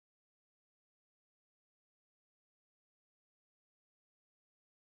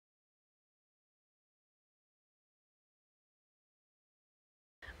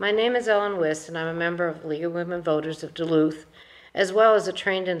My name is Ellen Wist, and I'm a member of the League of Women Voters of Duluth, as well as a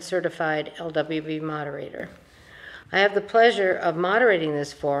trained and certified LWV moderator. I have the pleasure of moderating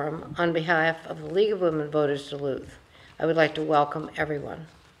this forum on behalf of the League of Women Voters Duluth. I would like to welcome everyone.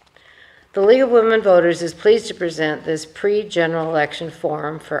 The League of Women Voters is pleased to present this pre-general election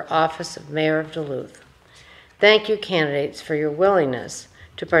forum for office of Mayor of Duluth. Thank you, candidates, for your willingness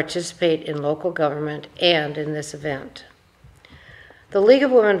to participate in local government and in this event. The League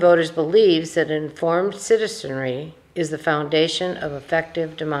of Women Voters believes that informed citizenry is the foundation of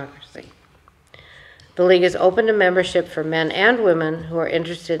effective democracy. The League is open to membership for men and women who are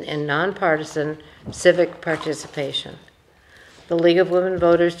interested in nonpartisan civic participation. The League of Women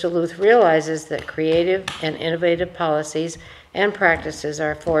Voters Duluth realizes that creative and innovative policies and practices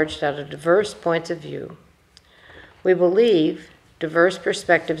are forged out of diverse points of view. We believe diverse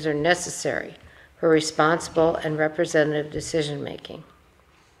perspectives are necessary for responsible and representative decision-making.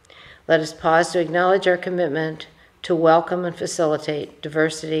 Let us pause to acknowledge our commitment to welcome and facilitate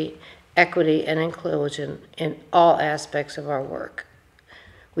diversity, equity, and inclusion in all aspects of our work.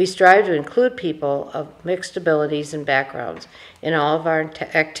 We strive to include people of mixed abilities and backgrounds in all of our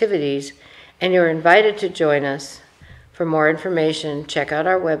activities, and you're invited to join us. For more information, check out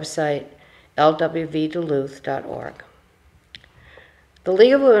our website, lwvduluth.org. The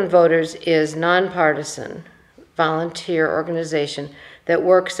League of Women Voters is nonpartisan volunteer organization that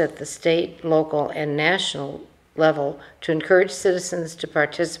works at the state, local, and national level to encourage citizens to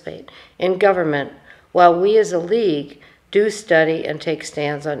participate in government while we as a league do study and take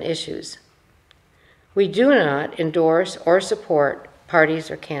stands on issues. We do not endorse or support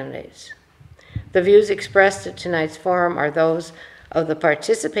parties or candidates. The views expressed at tonight's forum are those of the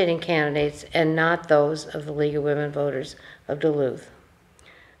participating candidates and not those of the League of Women Voters of Duluth.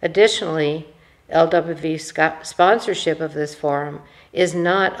 Additionally, LWV's sponsorship of this forum is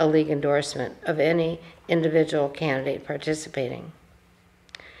not a league endorsement of any individual candidate participating.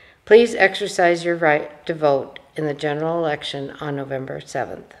 Please exercise your right to vote in the general election on November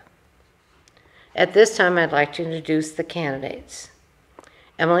 7th. At this time, I'd like to introduce the candidates,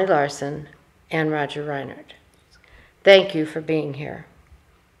 Emily Larson and Roger Reinert. Thank you for being here.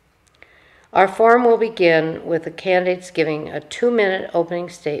 Our forum will begin with the candidates giving a 2-minute opening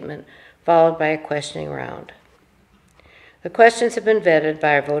statement followed by a questioning round. The questions have been vetted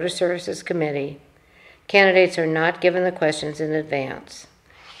by our Voter Services Committee. Candidates are not given the questions in advance.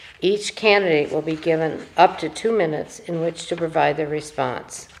 Each candidate will be given up to 2 minutes in which to provide their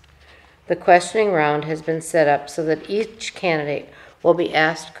response. The questioning round has been set up so that each candidate will be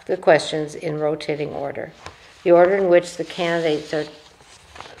asked the questions in rotating order. The order in which the candidate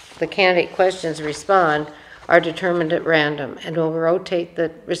questions respond are determined at random and will rotate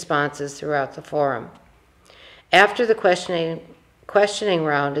the responses throughout the forum. After the questioning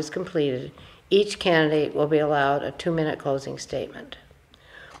round is completed, each candidate will be allowed a 2-minute closing statement.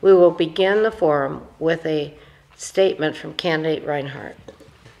 We will begin the forum with a statement from candidate Reinert.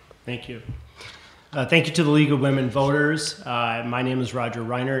 Thank you. Thank you to the League of Women Voters. My name is Roger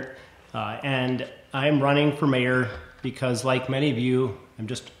Reinert, and I'm running for mayor because, like many of you, I'm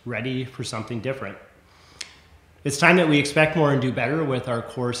just ready for something different. It's time that we expect more and do better with our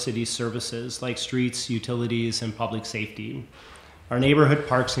core city services like streets, utilities, and public safety, our neighborhood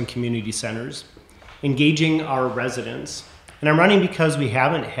parks and community centers, engaging our residents. And I'm running because we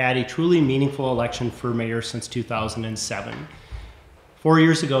haven't had a truly meaningful election for mayor since 2007. 4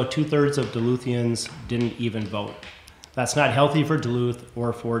 years ago, 2/3 of Duluthians didn't even vote. That's not healthy for Duluth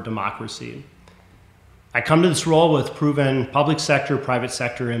or for democracy. I come to this role with proven public sector, private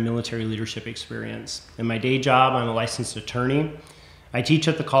sector, and military leadership experience. In my day job, I'm a licensed attorney. I teach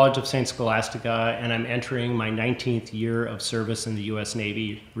at the College of St. Scholastica, and I'm entering my 19th year of service in the U.S.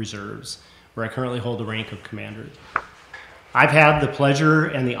 Navy Reserves, where I currently hold the rank of commander. I've had the pleasure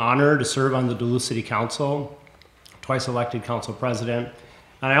and the honor to serve on the Duluth City Council, twice elected council president,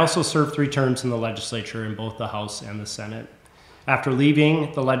 and I also served 3 terms in the legislature in both the House and the Senate. After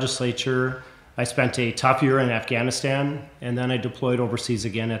leaving the legislature, I spent a tough year in Afghanistan, and then I deployed overseas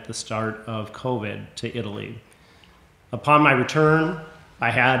again at the start of COVID to Italy. Upon my return,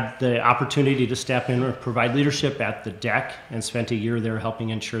 I had the opportunity to step in and provide leadership at the DEC and spent a year there helping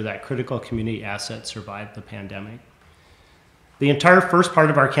ensure that critical community assets survived the pandemic. The entire first part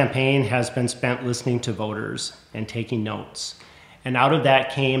of our campaign has been spent listening to voters and taking notes. And out of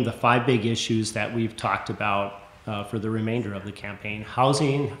that came the 5 big issues that we've talked about for the remainder of the campaign: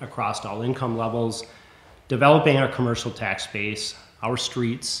 housing across all income levels, developing our commercial tax base, our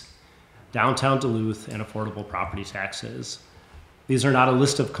streets, downtown Duluth, and affordable property taxes. These are not a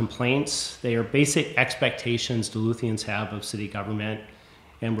list of complaints. They are basic expectations Duluthians have of city government,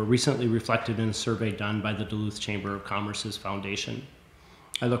 and were recently reflected in a survey done by the Duluth Chamber of Commerce's foundation.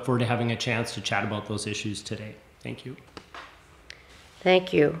 I look forward to having a chance to chat about those issues today. Thank you.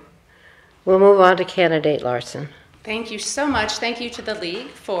 Thank you. We'll move on to candidate Larson. Thank you so much. Thank you to the League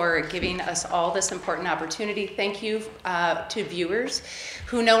for giving us all this important opportunity. Thank you to viewers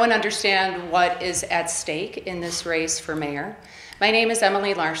who know and understand what is at stake in this race for mayor. My name is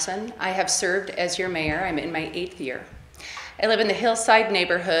Emily Larson. I have served as your mayor. I'm in my 8th year. I live in the Hillside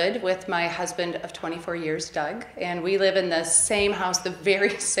neighborhood with my husband of 24 years, Doug, and we live in the same house, the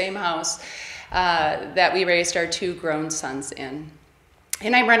very same house that we raised our 2 grown sons in.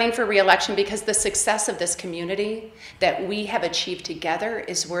 And I'm running for re-election because the success of this community that we have achieved together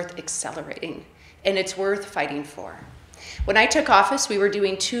is worth accelerating, and it's worth fighting for. When I took office, we were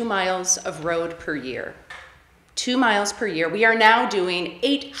doing 2 miles of road per year. 2 miles per year. We are now doing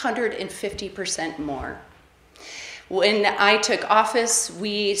 850% more. When I took office,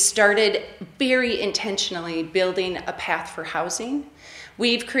 we started very intentionally building a path for housing.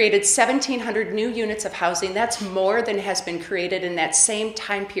 We've created 1,700 new units of housing. That's more than has been created in that same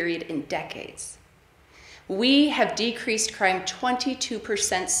time period in decades. We have decreased crime 22%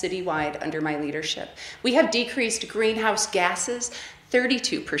 citywide under my leadership. We have decreased greenhouse gases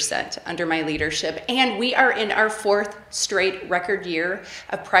 32% under my leadership, and we are in our 4th straight record year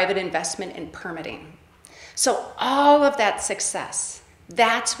of private investment and permitting. So all of that success,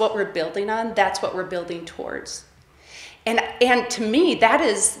 that's what we're building on, that's what we're building towards. And to me,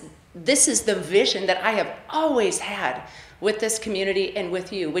 this is the vision that I have always had with this community and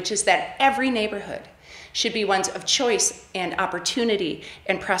with you, which is that every neighborhood should be one of choice and opportunity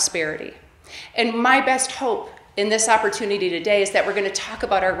and prosperity. And my best hope in this opportunity today is that we're going to talk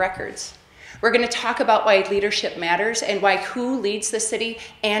about our records. We're going to talk about why leadership matters and why who leads the city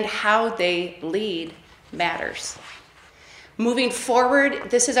and how they lead matters. Moving forward,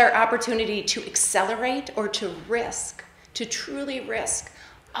 this is our opportunity to accelerate or to risk, to truly risk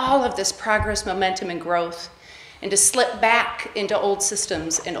all of this progress, momentum, and growth, and to slip back into old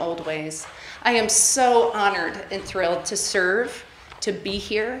systems and old ways. I am so honored and thrilled to serve, to be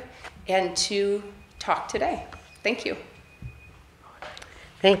here, and to talk today. Thank you.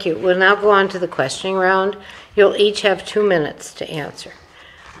 Thank you. We'll now go on to the questioning round. You'll each have 2 minutes to answer.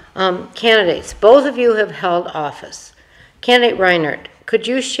 Candidates, both of you have held office. Candidate Reinert, could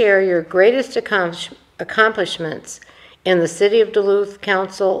you share your greatest accomplishments in the City of Duluth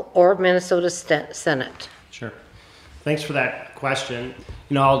Council or Minnesota Senate? Sure. Thanks for that question.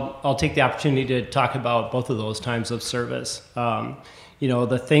 You know, I'll take the opportunity to talk about both of those times of service. You know,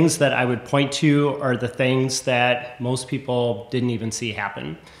 the things that I would point to are the things that most people didn't even see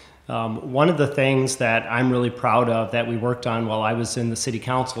happen. One of the things that I'm really proud of that we worked on while I was in the City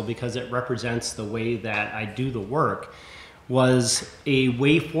Council, because it represents the way that I do the work, was a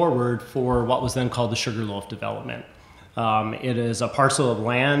way forward for what was then called the Sugarloaf development. It is a parcel of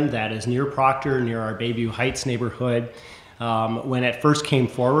land that is near Proctor, near our Bayview Heights neighborhood. When it first came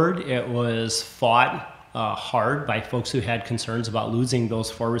forward, it was fought hard by folks who had concerns about losing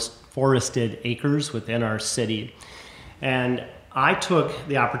those forested acres within our city. And I took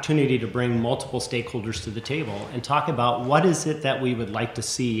the opportunity to bring multiple stakeholders to the table and talk about what is it that we would like to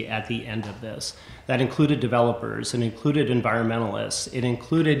see at the end of this. That included developers, it included environmentalists, it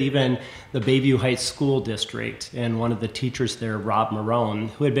included even the Bayview Heights School District and one of the teachers there, Rob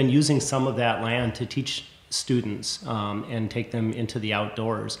Marone, who had been using some of that land to teach students and take them into the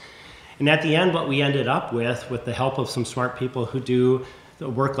outdoors. And at the end, what we ended up with the help of some smart people who do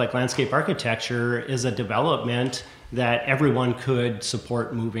work like landscape architecture, is a development that everyone could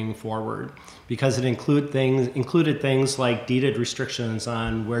support moving forward, because it included things like deeded restrictions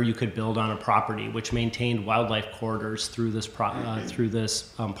on where you could build on a property, which maintained wildlife corridors through this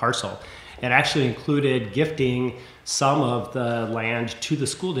parcel. It actually included gifting some of the land to the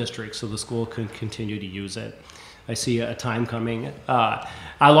school district so the school could continue to use it. I see a time coming.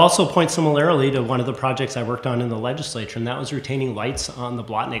 I'll also point similarly to one of the projects I worked on in the legislature, and that was retaining lights on the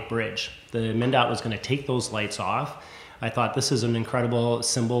Blotnick Bridge. The MnDOT was going to take those lights off. I thought this is an incredible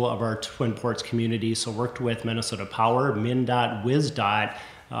symbol of our Twin Ports community, so worked with Minnesota Power, MnDOT, WisDOT,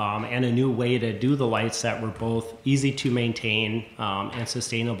 and a new way to do the lights that were both easy to maintain and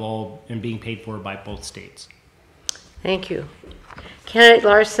sustainable and being paid for by both states. Thank you. Candidate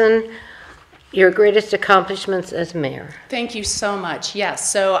Larson, your greatest accomplishments as mayor. Thank you so much.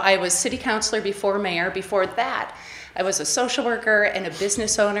 Yes, so I was city councilor before mayor. Before that, I was a social worker and a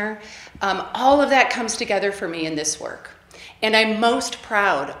business owner. All of that comes together for me in this work. And I'm most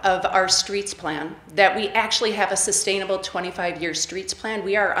proud of our streets plan, that we actually have a sustainable 25-year streets plan.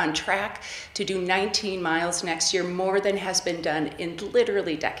 We are on track to do 19 miles next year, more than has been done in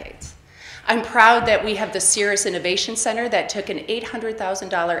literally decades. I'm proud that we have the Cirrus Innovation Center that took an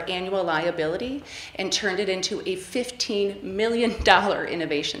 $800,000 annual liability and turned it into a $15 million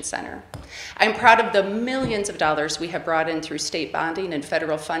innovation center. I'm proud of the millions of dollars we have brought in through state bonding and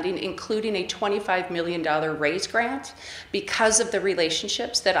federal funding, including a $25 million RAISE grant, because of the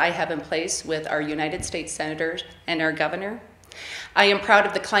relationships that I have in place with our United States senators and our governor. I am proud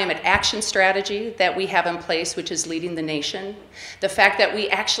of the climate action strategy that we have in place, which is leading the nation. The fact that we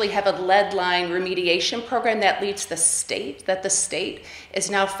actually have a lead line remediation program that leads the state, that the state is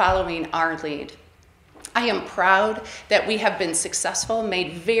now following our lead. I am proud that we have been successful,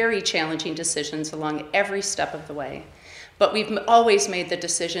 made very challenging decisions along every step of the way. But we've always made the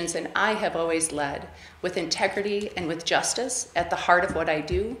decisions, and I have always led with integrity and with justice at the heart of what I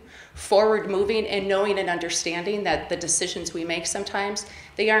do, forward moving and knowing and understanding that the decisions we make sometimes,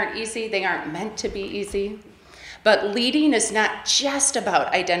 they aren't easy, they aren't meant to be easy. But leading is not just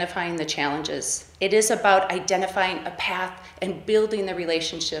about identifying the challenges. It is about identifying a path and building the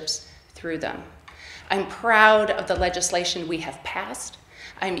relationships through them. I'm proud of the legislation we have passed.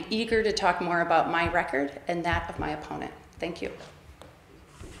 I'm eager to talk more about my record and that of my opponent. Thank you.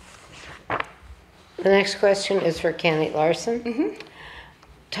 The next question is for candidate Larson.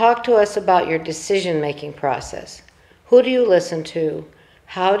 Talk to us about your decision-making process. Who do you listen to?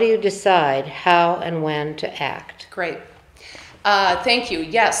 How do you decide how and when to act? Great. Thank you.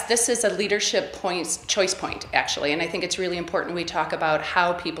 Yes, this is a leadership choice point, actually, and I think it's really important we talk about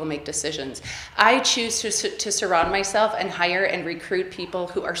how people make decisions. I choose to surround myself and hire and recruit people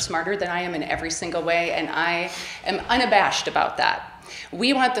who are smarter than I am in every single way, and I am unabashed about that.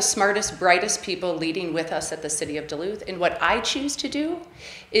 We want the smartest, brightest people leading with us at the City of Duluth, and what I choose to do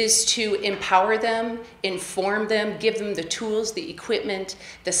is to empower them, inform them, give them the tools, the equipment,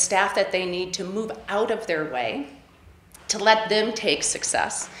 the staff that they need to move out of their way, to let them take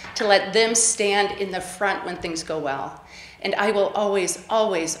success, to let them stand in the front when things go well. And I will always,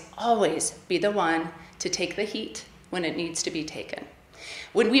 always, always be the one to take the heat when it needs to be taken.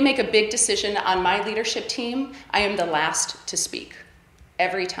 When we make a big decision on my leadership team, I am the last to speak,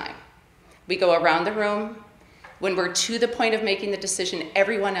 every time. We go around the room. When we're to the point of making the decision,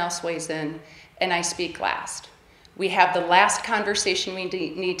 everyone else weighs in, and I speak last. We have the last conversation we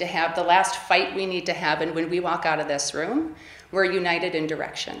need to have, the last fight we need to have, and when we walk out of this room, we're united in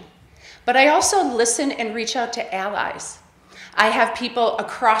direction. But I also listen and reach out to allies. I have people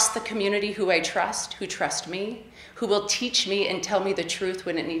across the community who I trust, who trust me, who will teach me and tell me the truth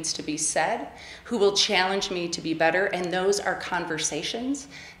when it needs to be said, who will challenge me to be better, and those are conversations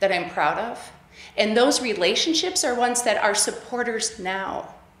that I'm proud of. And those relationships are ones that are supporters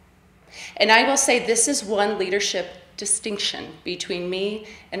now. And I will say this is one leadership distinction between me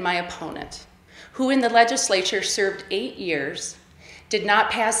and my opponent, who in the legislature served 8 years, did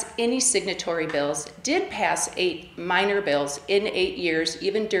not pass any signatory bills, did pass 8 minor bills in 8 years,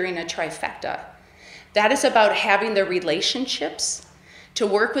 even during a trifecta. That is about having the relationships to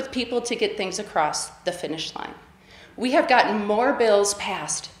work with people to get things across the finish line. We have gotten more bills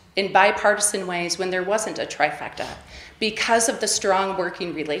passed in bipartisan ways when there wasn't a trifecta, because of the strong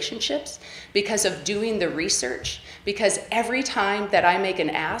working relationships, because of doing the research, because every time that I make an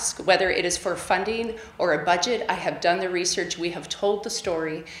ask, whether it is for funding or a budget, I have done the research, we have told the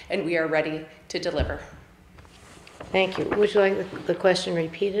story, and we are ready to deliver. Thank you. Would you like the question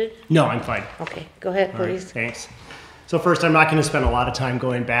repeated? No, I'm fine. Okay, go ahead, All right, please. thanks. So first, I'm not going to spend a lot of time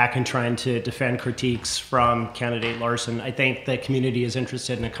going back and trying to defend critiques from candidate Larson. I think the community is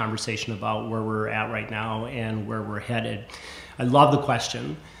interested in a conversation about where we're at right now and where we're headed. I love the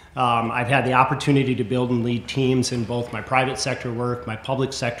question. I've had the opportunity to build and lead teams in both my private sector work, my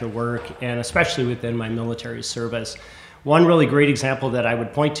public sector work, and especially within my military service. One really great example that I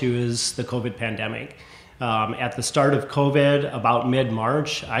would point to is the COVID pandemic. At the start of COVID, about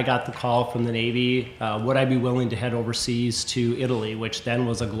mid-March, I got the call from the Navy, would I be willing to head overseas to Italy, which then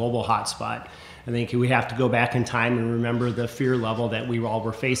was a global hotspot. I think we have to go back in time and remember the fear level that we all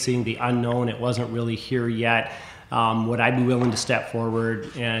were facing, the unknown, it wasn't really here yet. Would I be willing to step forward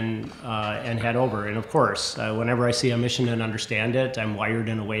and head over? And of course, whenever I see a mission and understand it, I'm wired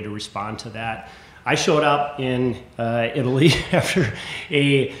in a way to respond to that. I showed up in Italy after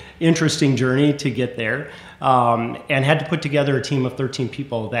an interesting journey to get there. and had to put together a team of 13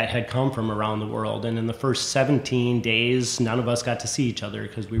 people that had come from around the world. And in the first 17 days, none of us got to see each other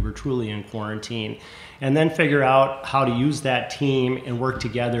because we were truly in quarantine. And then figure out how to use that team and work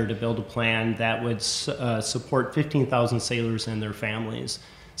together to build a plan that would support 15,000 sailors and their families,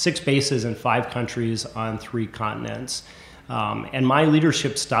 6 bases in 5 countries on 3 continents. And my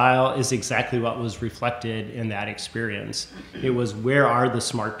leadership style is exactly what was reflected in that experience. It was, where are the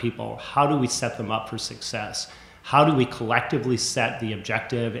smart people? How do we set them up for success? How do we collectively set the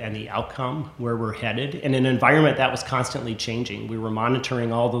objective and the outcome where we're headed in an environment that was constantly changing? We were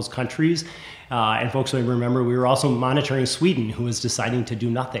monitoring all those countries, and folks may remember we were also monitoring Sweden, who was deciding to do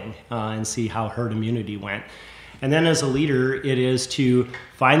nothing and see how herd immunity went. And then as a leader, it is to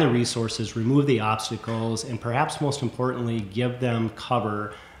find the resources, remove the obstacles, and perhaps most importantly, give them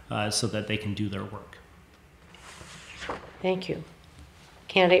cover so that they can do their work. Thank you.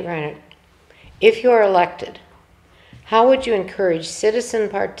 Candidate Reinert, if you are elected, how would you encourage citizen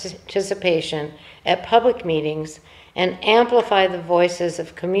participation at public meetings and amplify the voices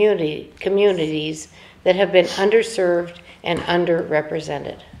of communities that have been underserved and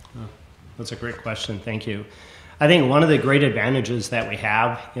underrepresented? Oh, that's a great question. Thank you. I think one of the great advantages that we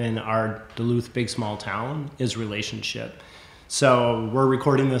have in our Duluth big small town is relationship. So we're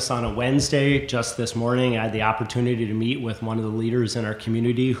recording this on a Wednesday. Just this morning, I had the opportunity to meet with one of the leaders in our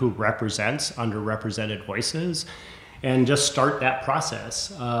community who represents underrepresented voices and just start that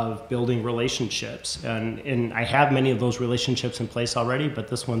process of building relationships. And I have many of those relationships in place already, but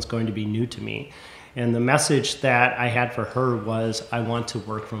this one's going to be new to me. And the message that I had for her was, I want to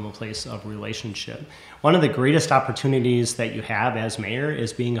work from a place of relationship. One of the greatest opportunities that you have as mayor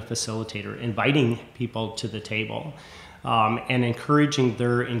is being a facilitator, inviting people to the table and encouraging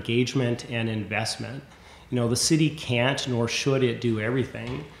their engagement and investment. You know, the city can't nor should it do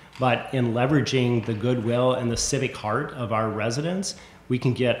everything, but in leveraging the goodwill and the civic heart of our residents, we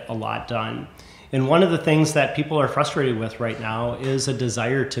can get a lot done. And one of the things that people are frustrated with right now is a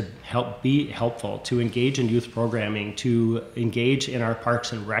desire to be helpful, to engage in youth programming, to engage in our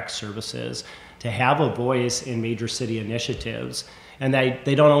parks and rec services, to have a voice in major city initiatives. And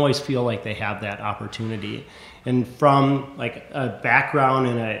they don't always feel like they have that opportunity. And from like a background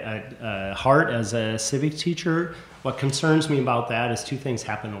and a heart as a civics teacher, what concerns me about that is 2 things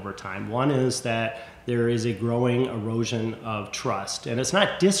happen over time. One is that there is a growing erosion of trust. And it's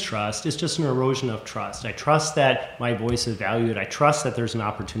not distrust, it's just an erosion of trust. I trust that my voice is valued. I trust that there's an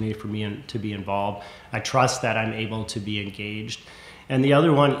opportunity for me to be involved. I trust that I'm able to be engaged. And the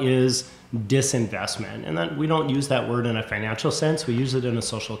other one is disinvestment. And then we don't use that word in a financial sense, we use it in a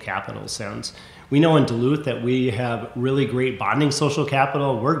social capital sense. We know in Duluth that we have really great bonding social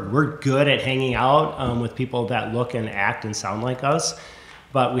capital. We're good at hanging out with people that look and act and sound like us.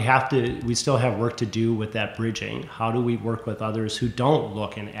 But we still have work to do with that bridging. How do we work with others who don't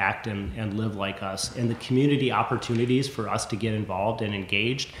look and act and live like us? And the community opportunities for us to get involved and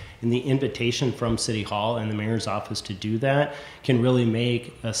engaged, and the invitation from City Hall and the mayor's office to do that can really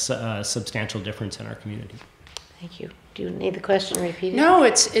make a substantial difference in our community. Thank you. Do you need the question repeated? No,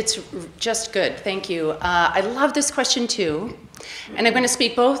 it's just good. Thank you. I love this question too. And I'm going to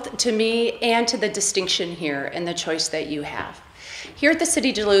speak both to me and to the distinction here and the choice that you have. Here at the City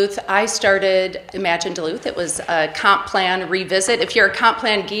of Duluth, I started Imagine Duluth. It was a comp plan revisit. If you're a comp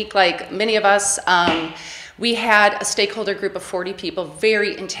plan geek like many of us, we had a stakeholder group of 40 people,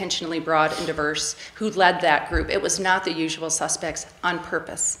 very intentionally broad and diverse, who led that group. It was not the usual suspects on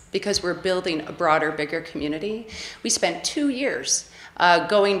purpose, because we're building a broader, bigger community. We spent 2 years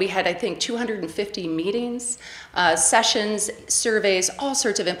we had, I think, 250 meetings, sessions, surveys, all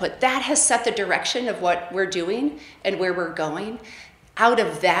sorts of input. That has set the direction of what we're doing and where we're going. Out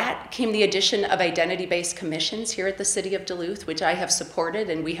of that came the addition of identity-based commissions here at the City of Duluth, which I have supported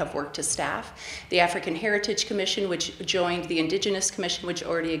and we have worked to staff. The African Heritage Commission, which joined the Indigenous Commission, which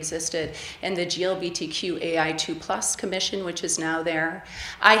already existed, and the GLBTQAI2+ Commission, which is now there.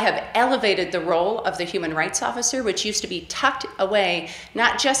 I have elevated the role of the Human Rights Officer, which used to be tucked away,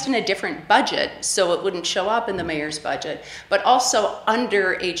 not just in a different budget, so it wouldn't show up in the mayor's budget, but also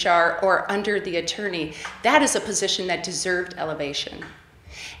under HR or under the attorney. That is a position that deserved elevation.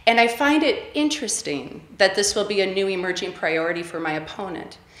 And I find it interesting that this will be a new emerging priority for my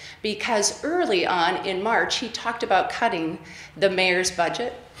opponent, because early on in March, he talked about cutting the mayor's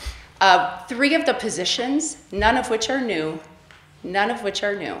budget. 3 of the positions, none of which are new,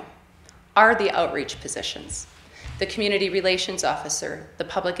 are the outreach positions. The Community Relations Officer, the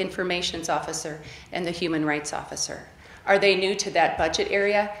Public Information Officer, and the Human Rights Officer. Are they new to that budget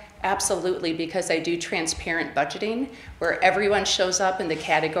area? Absolutely, because I do transparent budgeting where everyone shows up in the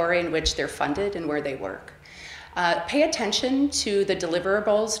category in which they're funded and where they work. Pay attention to the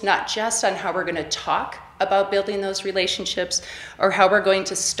deliverables, not just on how we're going to talk about building those relationships or how we're going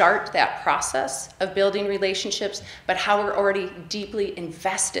to start that process of building relationships, but how we're already deeply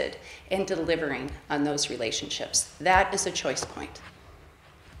invested in delivering on those relationships. That is a choice point.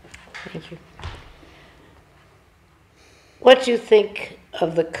 Thank you. What do you think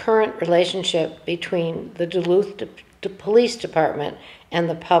of the current relationship between the Duluth Police Department and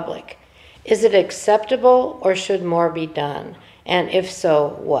the public? Is it acceptable or should more be done? And if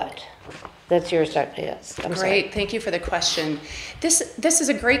so, what? That's your start. Yes. I'm sorry. Great. Thank you for the question. This is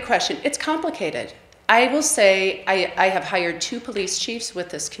a great question. It's complicated. I will say I have hired 2 police chiefs with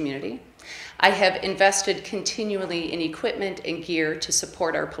this community. I have invested continually in equipment and gear to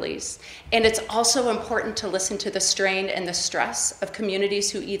support our police. And it's also important to listen to the strain and the stress of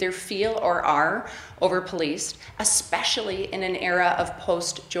communities who either feel or are over-policed, especially in an era of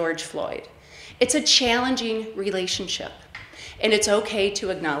post-George Floyd. It's a challenging relationship, and it's okay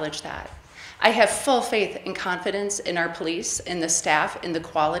to acknowledge that. I have full faith and confidence in our police, in the staff, in the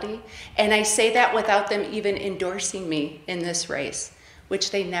quality, and I say that without them even endorsing me in this race,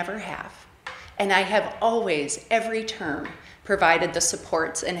 which they never have. And I have always, every term, provided the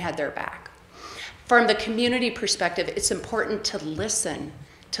supports and had their back. From the community perspective, it's important to listen,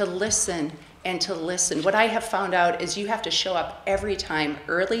 and to listen. What I have found out is you have to show up every time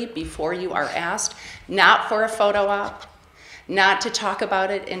early before you are asked, not for a photo op, not to talk about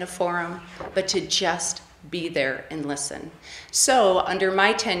it in a forum, but to just be there and listen. So under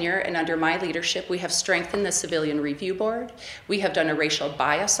my tenure and under my leadership, we have strengthened the Civilian Review Board. We have done a racial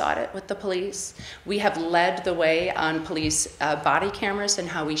bias audit with the police. We have led the way on police body cameras and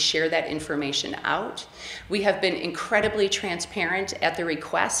how we share that information out. We have been incredibly transparent at the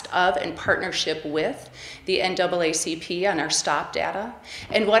request of and partnership with the NAACP on our stop data.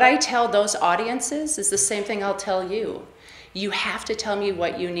 And what I tell those audiences is the same thing I'll tell you. You have to tell me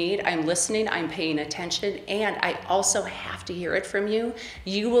what you need. I'm listening, I'm paying attention, and I also have to hear it from you.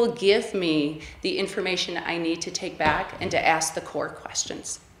 You will give me the information I need to take back and to ask the core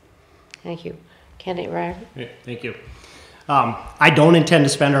questions. Thank you. Candidate Reinert? Yeah, thank you. I don't intend to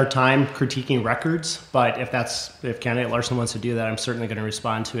spend our time critiquing records, but if candidate Larson wants to do that, I'm certainly going to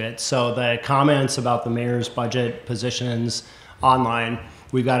respond to it. So the comments about the mayor's budget positions online,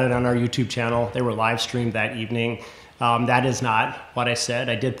 we've got it on our YouTube channel. They were live streamed that evening. That is not what I said.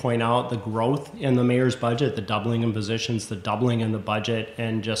 I did point out the growth in the mayor's budget, the doubling in positions, the doubling in the budget,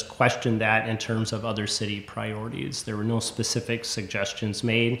 and just questioned that in terms of other city priorities. There were no specific suggestions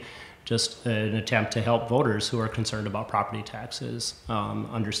made, just an attempt to help voters who are concerned about property taxes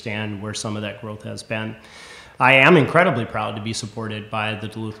understand where some of that growth has been. I am incredibly proud to be supported by the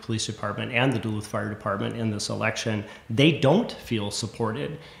Duluth Police Department and the Duluth Fire Department in this election. They don't feel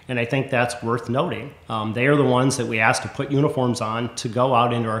supported, and I think that's worth noting. They are the ones that we ask to put uniforms on to go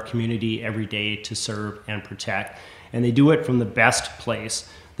out into our community every day to serve and protect, and they do it from the best place,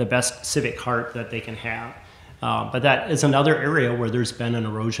 the best civic heart that they can have. But that is another area where there's been an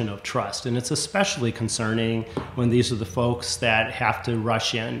erosion of trust, and it's especially concerning when these are the folks that have to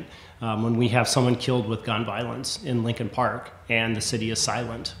rush in. When we have someone killed with gun violence in Lincoln Park and the city is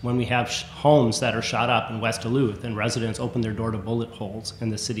silent, when we have homes that are shot up in West Duluth and residents open their door to bullet holes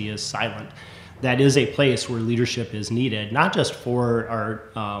and the city is silent, that is a place where leadership is needed, not just for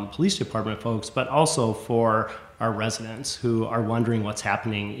our police department folks, but also for our residents who are wondering what's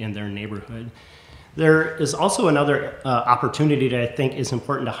happening in their neighborhood. There is also another opportunity that I think is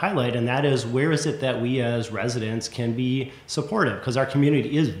important to highlight, and that is where is it that we as residents can be supportive, because our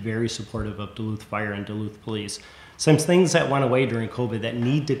community is very supportive of Duluth Fire and Duluth Police. Some things that went away during COVID that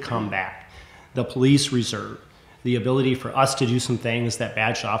need to come back: the police reserve, the ability for us to do some things that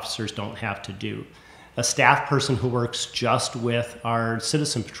badged officers don't have to do, a staff person who works just with our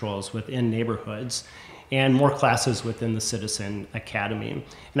citizen patrols within neighborhoods, and more classes within the Citizen Academy.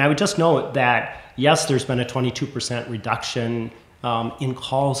 And I would just note that, yes, there's been a 22% reduction in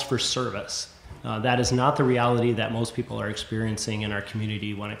calls for service. That is not the reality that most people are experiencing in our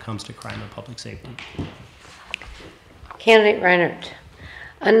community when it comes to crime and public safety. Candidate Reinert,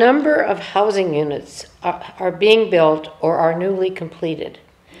 a number of housing units are being built or are newly completed.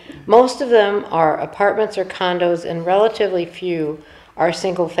 Most of them are apartments or condos, and relatively few are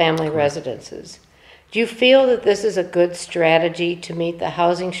single-family residences. Do you feel that this is a good strategy to meet the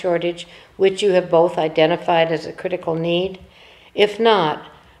housing shortage, which you have both identified as a critical need? If not,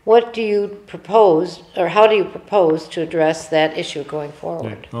 what do you propose, or how do you propose to address that issue going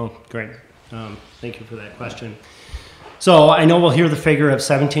forward? Oh, great. Thank you for that question. So I know we'll hear the figure of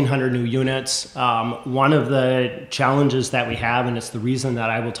 1,700 new units. One of the challenges that we have, and it's the reason that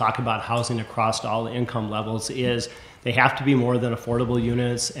I will talk about housing across all income levels, is they have to be more than affordable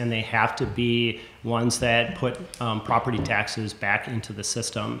units, and they have to be ones that put property taxes back into the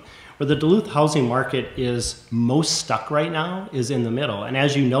system. Where the Duluth housing market is most stuck right now is in the middle. And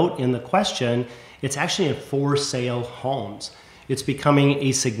as you note in the question, it's actually in for sale homes. It's becoming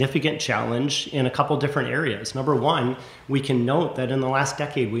a significant challenge in a couple different areas. Number one, we can note that in the last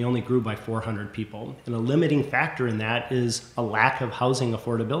decade, we only grew by 400 people. And a limiting factor in that is a lack of housing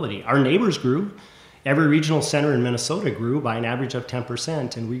affordability. Our neighbors grew. Every regional center in Minnesota grew by an average of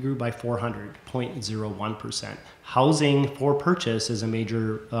 10%, and we grew by 400.01%. Housing for purchase is a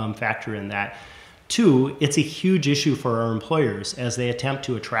major factor in that. Two, it's a huge issue for our employers as they attempt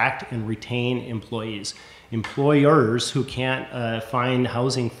to attract and retain employees. Employers who can't find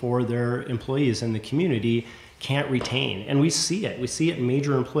housing for their employees in the community can't retain. And we see it. We see it in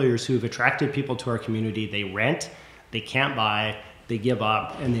major employers who have attracted people to our community. They rent, they can't buy, they give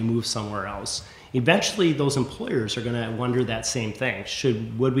up, and they move somewhere else. Eventually, those employers are going to wonder that same thing.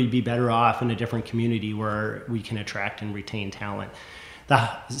 Would we be better off in a different community where we can attract and retain talent? The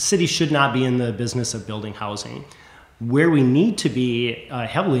city should not be in the business of building housing. Where we need to be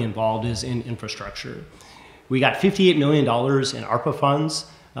heavily involved is in infrastructure. We got $58 million in ARPA funds.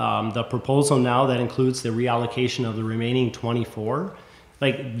 The proposal now that includes the reallocation of the remaining 24.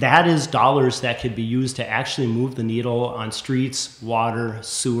 Like, that is dollars that could be used to actually move the needle on streets, water,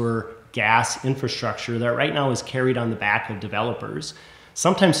 sewer, gas infrastructure that right now is carried on the back of developers,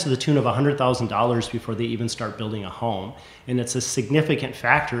 sometimes to the tune of $100,000 before they even start building a home. And it's a significant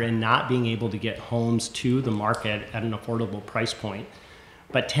factor in not being able to get homes to the market at an affordable price point.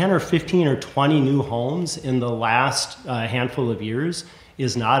 But 10 or 15 or 20 new homes in the last handful of years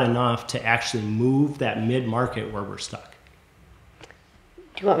is not enough to actually move that mid-market where we're stuck.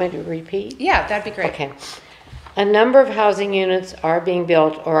 Do you want me to repeat? Yeah, that'd be great. Okay. A number of housing units are being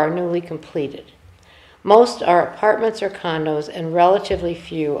built or are newly completed. Most are apartments or condos, and relatively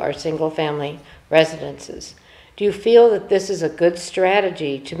few are single-family residences. Do you feel that this is a good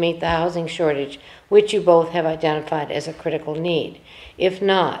strategy to meet the housing shortage, which you both have identified as a critical need? If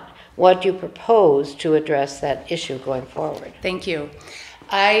not, what do you propose to address that issue going forward? Thank you.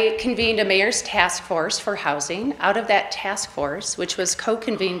 I convened a mayor's task force for housing. Out of that task force, which was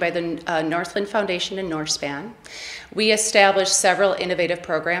co-convened by the Northland Foundation and Northspan, we established several innovative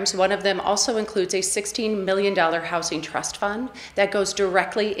programs. One of them also includes a $16 million housing trust fund that goes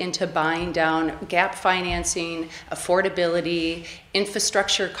directly into buying down gap financing, affordability,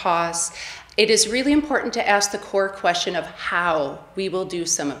 infrastructure costs. It is really important to ask the core question of how we will do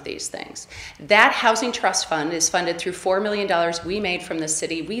some of these things. That housing trust fund is funded through $4 million we made from the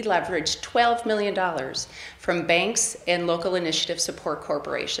city. We leveraged $12 million from banks and local initiative support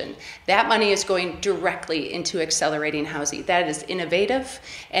corporation. That money is going directly into accelerating housing. That is innovative,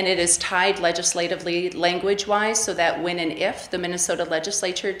 and it is tied legislatively, language-wise, so that when and if the Minnesota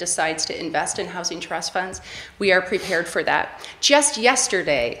legislature decides to invest in housing trust funds, we are prepared for that. Just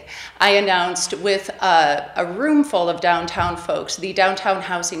yesterday, I announced with a room full of downtown folks the downtown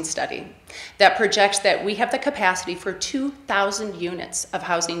housing study that projects that we have the capacity for 2,000 units of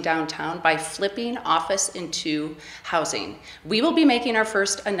housing downtown by flipping office into housing. We will be making our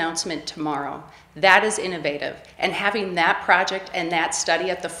first announcement tomorrow. That is innovative, and having that project and that study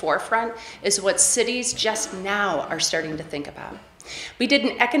at the forefront is what cities just now are starting to think about. We did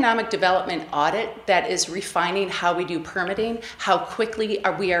an economic development audit that is refining how we do permitting, how quickly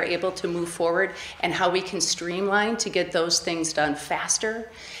we are able to move forward, and how we can streamline to get those things done faster.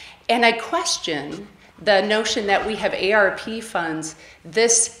 And I question the notion that we have ARP funds.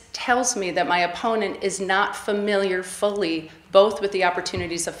 This tells me that my opponent is not familiar fully both with the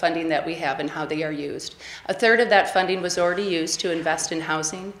opportunities of funding that we have and how they are used. A third of that funding was already used to invest in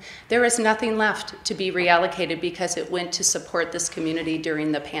housing. There is nothing left to be reallocated because it went to support this community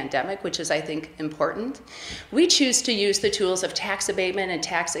during the pandemic, which is, I think, important. We choose to use the tools of tax abatement and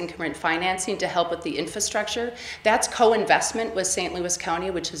tax increment financing to help with the infrastructure. That's co-investment with St. Louis County,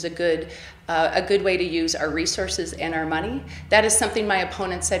 which is a good way to use our resources and our money. That is something my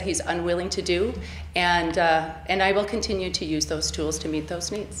opponent said he's unwilling to do, and I will continue to use those tools to meet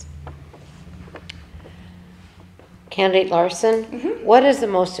those needs. Candidate Larson, what is the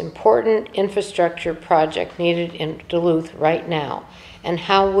most important infrastructure project needed in Duluth right now, and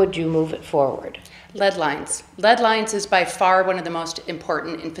how would you move it forward? Lead lines. Lead lines is by far one of the most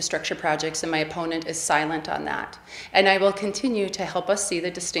important infrastructure projects, and my opponent is silent on that. And I will continue to help us see the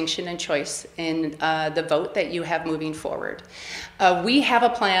distinction and choice in the vote that you have moving forward. We have a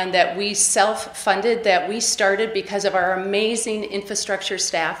plan that we self-funded, that we started because of our amazing infrastructure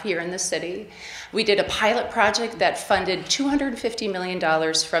staff here in the city. We did a pilot project that funded $250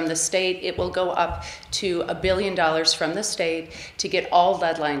 million from the state. It will go up to $1 billion from the state to get all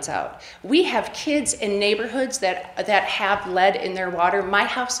lead lines out. We have kids in neighborhoods that have lead in their water. My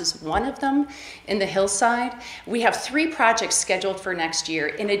house is one of them in the hillside. We have 3 projects scheduled for next year.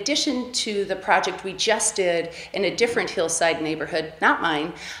 In addition to the project we just did in a different hillside neighborhood, not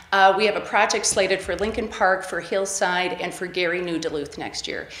mine, we have a project slated for Lincoln Park, for Hillside, and for Gary, New Duluth next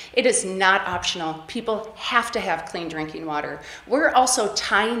year. It is not optional. People have to have clean drinking water. We're also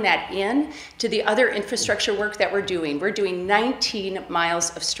tying that in to the other infrastructure work that we're doing. We're doing 19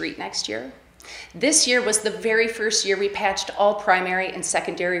 miles of street next year. This year was the very first year we patched all primary and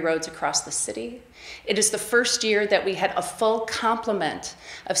secondary roads across the city. It is the first year that we had a full complement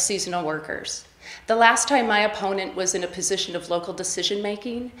of seasonal workers. The last time my opponent was in a position of local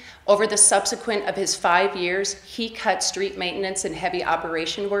decision-making, over the subsequent of his 5 years, he cut street maintenance and heavy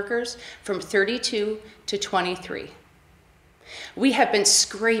operation workers from 32 to 23. We have been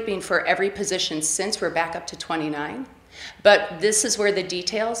scraping for every position since we're back up to 29. But this is where the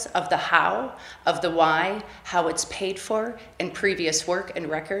details of the how, of the why, how it's paid for, and previous work and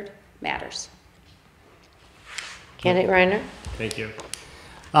record matters. Candidate Reinert? Thank you.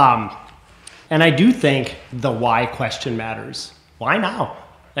 And I do think the why question matters. Why now?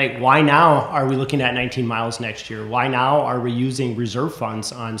 Like, why now are we looking at 19 miles next year? Why now are we using reserve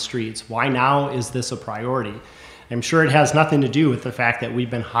funds on streets? Why now is this a priority? I'm sure it has nothing to do with the fact that we've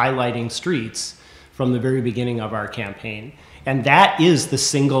been highlighting streets from the very beginning of our campaign. And that is the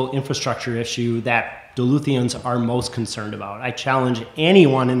single infrastructure issue that Duluthians are most concerned about. I challenge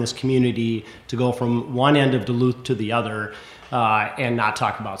anyone in this community to go from one end of Duluth to the other and not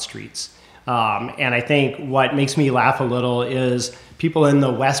talk about streets. And I think what makes me laugh a little is people in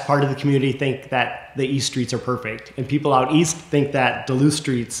the west part of the community think that the east streets are perfect, and people out east think that Duluth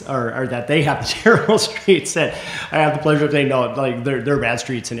streets are that they have the terrible streets. And I have the pleasure of saying, no, like they're bad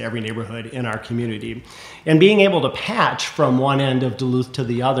streets in every neighborhood in our community. And being able to patch from one end of Duluth to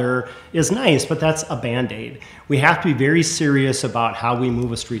the other is nice, but that's a Band-Aid. We have to be very serious about how we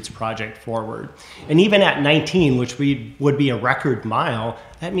move a streets project forward. And even at 19, which would be a record mile,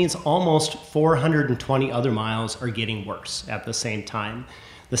 that means almost 420 other miles are getting worse at the same time.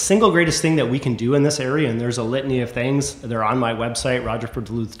 The single greatest thing that we can do in this area, and there's a litany of things, they're on my website,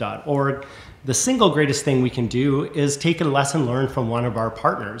 rogerforduluth.org. The single greatest thing we can do is take a lesson learned from one of our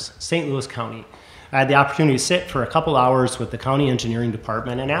partners, St. Louis County. I had the opportunity to sit for a couple hours with the county engineering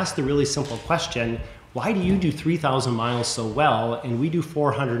department and ask the really simple question, why do you do 3,000 miles so well and we do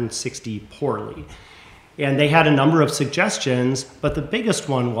 460 poorly? And they had a number of suggestions, but the biggest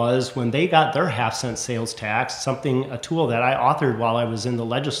one was when they got their half-cent sales tax, a tool that I authored while I was in the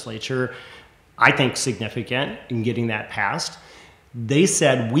legislature, I think significant in getting that passed. They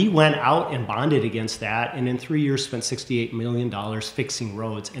said we went out and bonded against that, and in 3 years spent $68 million fixing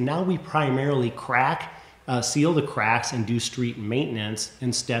roads. And now we primarily seal the cracks and do street maintenance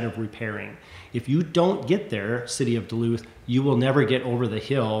instead of repairing. If you don't get there, City of Duluth, you will never get over the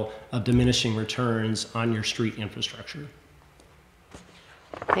hill of diminishing returns on your street infrastructure.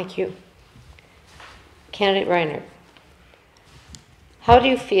 Thank you. Candidate Reinert, how do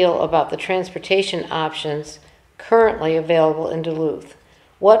you feel about the transportation options currently available in Duluth?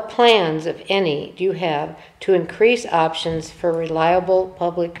 What plans, if any, do you have to increase options for reliable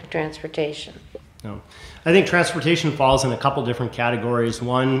public transportation? No. I think transportation falls in a couple different categories.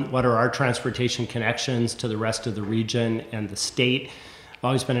 One, what are our transportation connections to the rest of the region and the state? I've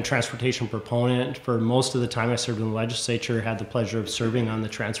always been a transportation proponent. For most of the time I served in the legislature, had the pleasure of serving on the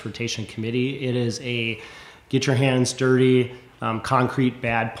transportation committee. It is a get your hands dirty, concrete,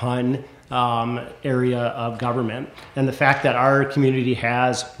 bad pun, area of government. And the fact that our community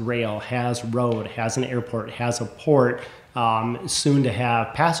has rail, has road, has an airport, has a port, soon to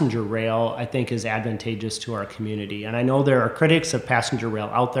have passenger rail, I think is advantageous to our community. And I know there are critics of passenger rail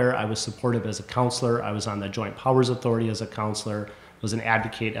out there. I was supportive as a counselor. I was on the Joint Powers Authority as a counselor, was an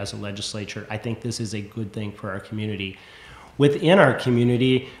advocate as a legislator. I think this is a good thing for our community. Within our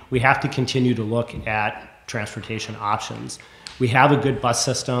community, we have to continue to look at transportation options. We have a good bus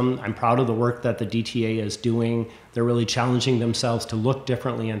system. I'm proud of the work that the DTA is doing. They're really challenging themselves to look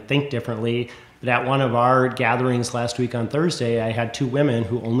differently and think differently. But at one of our gatherings last week on Thursday, I had two women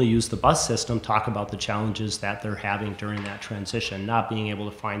who only use the bus system talk about the challenges that they're having during that transition, not being able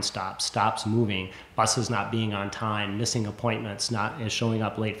to find stops moving, buses not being on time, missing appointments, not showing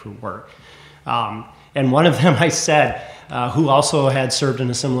up late for work. And one of them I said, who also had served in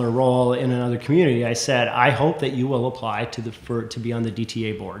a similar role in another community, I said, I hope that you will apply to be on the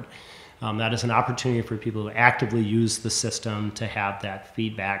DTA board. That is an opportunity for people to actively use the system to have that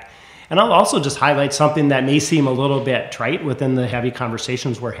feedback. And I'll also just highlight something that may seem a little bit trite within the heavy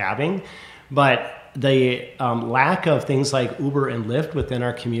conversations we're having, but the lack of things like Uber and Lyft within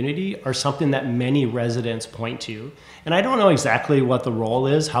our community are something that many residents point to. And I don't know exactly what the role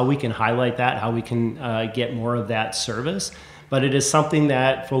is, how we can highlight that, how we can get more of that service, but it is something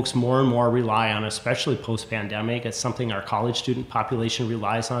that folks more and more rely on, especially post-pandemic. It's something our college student population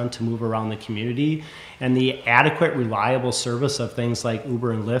relies on to move around the community. And the adequate, reliable service of things like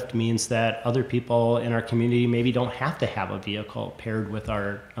Uber and Lyft means that other people in our community maybe don't have to have a vehicle paired with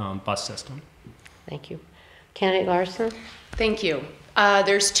our bus system. Thank you. Candidate Larson? Thank you.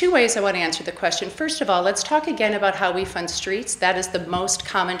 There's two ways I want to answer the question. First of all, let's talk again about how we fund streets. That is the most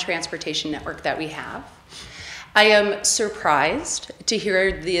common transportation network that we have. I am surprised to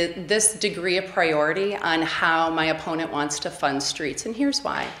hear this degree of priority on how my opponent wants to fund streets, and here's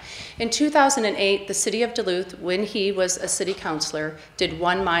why. In 2008, the City of Duluth, when he was a city councilor, did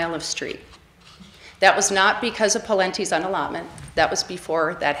 1 mile of street. That was not because of Palenti's unallotment. That was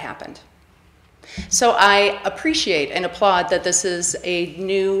before that happened. So I appreciate and applaud that this is a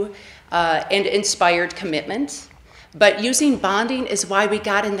new and inspired commitment, but using bonding is why we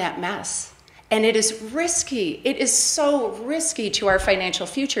got in that mess. And it is risky. It is so risky to our financial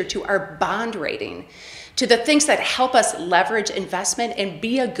future, to our bond rating, to the things that help us leverage investment and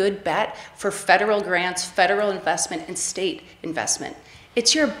be a good bet for federal grants, federal investment, and state investment.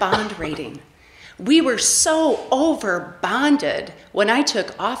 It's your bond rating. We were so over bonded when I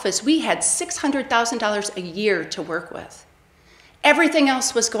took office. We had $600,000 a year to work with. Everything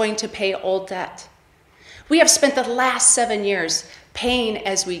else was going to pay old debt. We have spent the last 7 years paying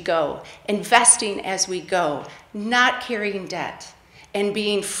as we go, investing as we go, not carrying debt, and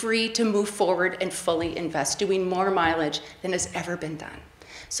being free to move forward and fully invest, doing more mileage than has ever been done.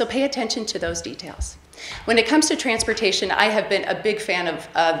 So pay attention to those details. When it comes to transportation, I have been a big fan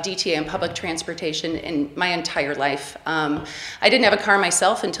of DTA and public transportation in my entire life. I didn't have a car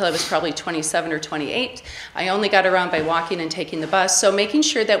myself until I was probably 27 or 28. I only got around by walking and taking the bus. So making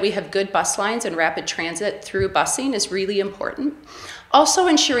sure that we have good bus lines and rapid transit through busing is really important. Also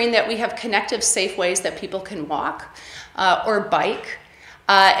ensuring that we have connective, safe ways that people can walk or bike.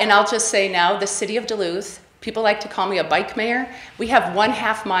 And I'll just say now, the City of Duluth, people like to call me a bike mayor. We have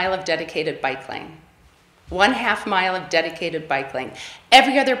 1/2 mile of dedicated bike lane. 1/2 mile of dedicated bike lane.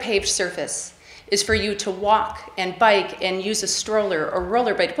 Every other paved surface is for you to walk and bike and use a stroller or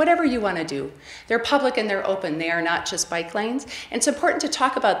rollerblade, whatever you want to do. They're public and they're open. They are not just bike lanes. And it's important to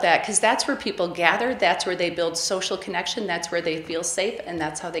talk about that because that's where people gather, that's where they build social connection, that's where they feel safe, and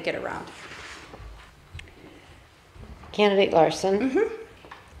that's how they get around. Candidate Larson?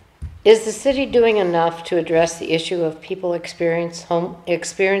 Is the city doing enough to address the issue of people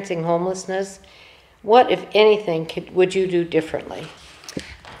experiencing homelessness? What, if anything, would you do differently?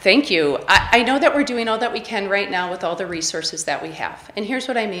 Thank you. I know that we're doing all that we can right now with all the resources that we have. And here's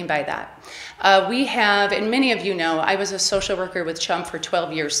what I mean by that. We have, and many of you know, I was a social worker with CHUM for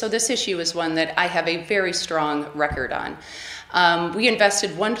 12 years, so this issue is one that I have a very strong record on. We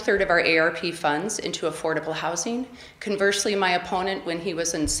invested 1/3 of our ARP funds into affordable housing. Conversely, my opponent, when he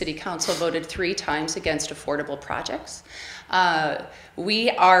was in city council, voted 3 times against affordable projects.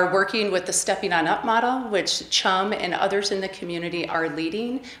 We are working with the Stepping On Up model, which CHUM and others in the community are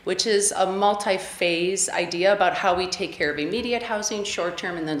leading, which is a multi-phase idea about how we take care of immediate housing,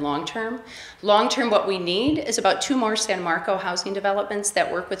 short-term, and then long-term. Long-term, what we need is about 2 more San Marco housing developments that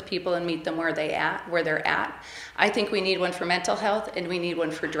work with people and meet them where they're at. I think we need one for mental health and we need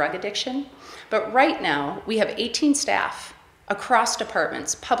one for drug addiction. But right now, we have 18 staff across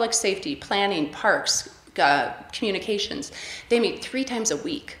departments, public safety, planning, parks, communications. They meet 3 times a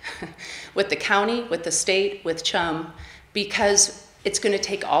week with the county, with the state, with CHUM, because it's going to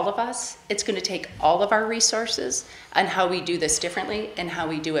take all of us. It's going to take all of our resources on how we do this differently and how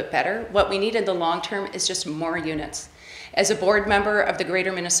we do it better. What we need in the long term is just more units. As a board member of the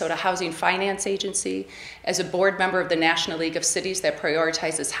Greater Minnesota Housing Finance Agency, as a board member of the National League of Cities that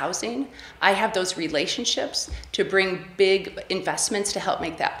prioritizes housing, I have those relationships to bring big investments to help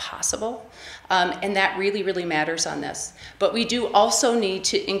make that possible. And that really, really matters on this. But we do also need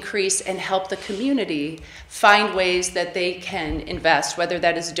to increase and help the community find ways that they can invest, whether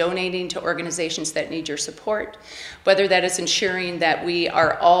that is donating to organizations that need your support, whether that is ensuring that we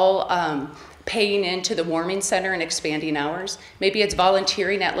are all paying into the warming center and expanding hours. Maybe it's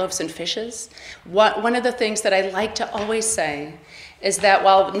volunteering at Loaves and Fishes. One of the things that I like to always say is that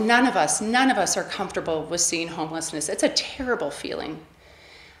while none of us are comfortable with seeing homelessness, it's a terrible feeling.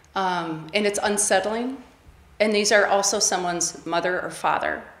 And it's unsettling. And these are also someone's mother or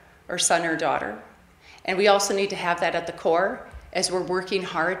father or son or daughter. And we also need to have that at the core as we're working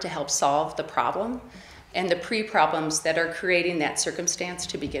hard to help solve the problem and the pre-problems that are creating that circumstance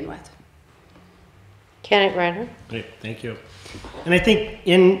to begin with. Candidate Reinert. Great, thank you. And I think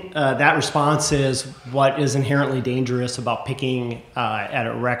in that response is what is inherently dangerous about picking at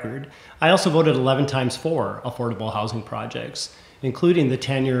a record. I also voted 11 times for affordable housing projects, including the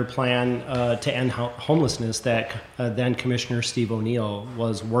 10-year plan to end homelessness that then Commissioner Steve O'Neill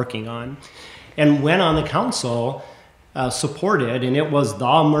was working on. And when on the council, supported, and it was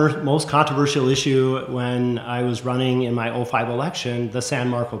the most controversial issue when I was running in my 2005 election, the San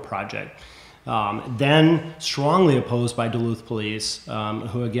Marco project. Then strongly opposed by Duluth police,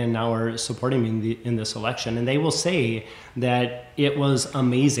 who again now are supporting me in this election. And they will say that it was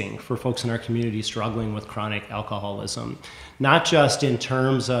amazing for folks in our community struggling with chronic alcoholism, not just in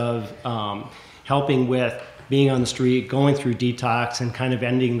terms of helping with being on the street, going through detox and kind of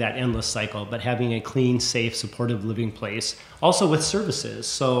ending that endless cycle, but having a clean, safe, supportive living place, also with services.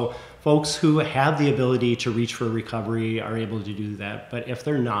 So folks who have the ability to reach for recovery are able to do that. But if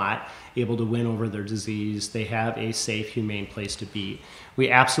they're not able to win over their disease, they have a safe, humane place to be. We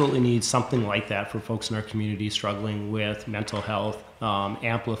absolutely need something like that for folks in our community struggling with mental health,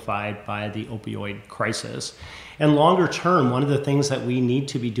 amplified by the opioid crisis. And longer term, one of the things that we need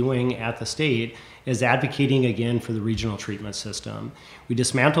to be doing at the state is advocating again for the regional treatment system. We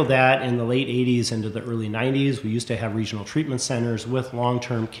dismantled that in the late 80s into the early 90s. We used to have regional treatment centers with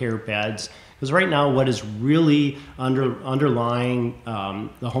long-term care beds. Because right now what is really underlying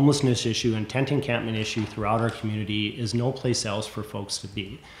the homelessness issue and tent encampment issue throughout our community is no place else for folks to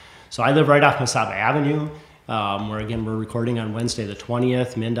be. So I live right off Mesaba Avenue, where again we're recording on Wednesday the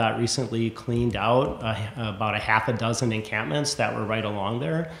 20th. MnDOT recently cleaned out about a half a dozen encampments that were right along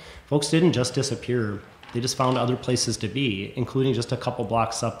there. Folks didn't just disappear, they just found other places to be, including just a couple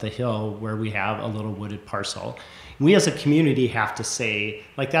blocks up the hill where we have a little wooded parcel. We as a community have to say,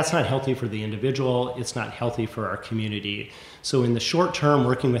 like, that's not healthy for the individual, it's not healthy for our community. So in the short term,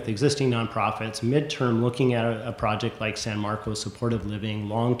 working with existing nonprofits, midterm, looking at a project like San Marcos Supportive Living,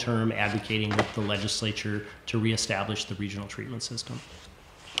 long term, advocating with the legislature to reestablish the regional treatment system.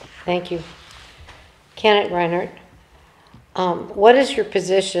 Thank you. Candidate Reinert, what is your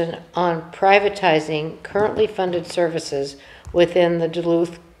position on privatizing currently funded services within the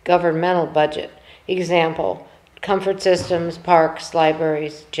Duluth governmental budget? Example, comfort systems, parks,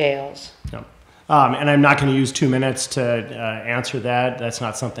 libraries, jails. Yeah. And I'm not going to use 2 minutes to answer that. That's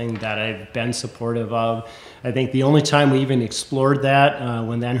not something that I've been supportive of. I think the only time we even explored that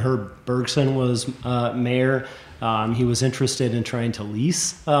when then Herb Bergson was mayor, he was interested in trying to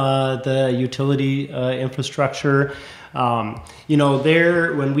lease the utility infrastructure. You know,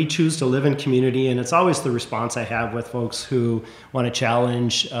 when we choose to live in community, and it's always the response I have with folks who want to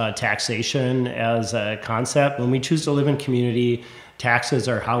challenge taxation as a concept. When we choose to live in community, taxes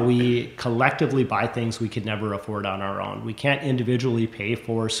are how we collectively buy things we could never afford on our own. We can't individually pay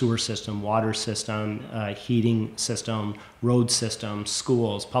for sewer system, water system, heating system, road system,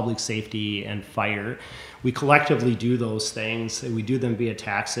 schools, public safety, and fire. We collectively do those things, and we do them via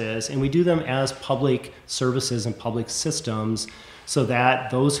taxes, and we do them as public services and public systems so that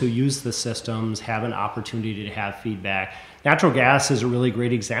those who use the systems have an opportunity to have feedback. Natural gas is a really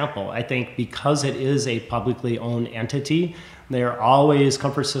great example. I think because it is a publicly owned entity,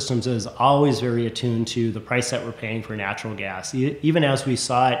 Comfort Systems is always very attuned to the price that we're paying for natural gas. Even as we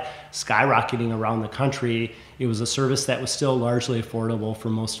saw it skyrocketing around the country, it was a service that was still largely affordable for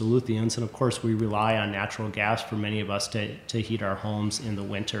most Duluthians. And of course, we rely on natural gas for many of us to heat our homes in the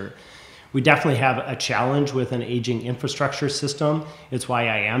winter. We definitely have a challenge with an aging infrastructure system. It's why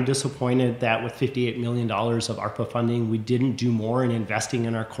I am disappointed that with $58 million of ARPA funding, we didn't do more in investing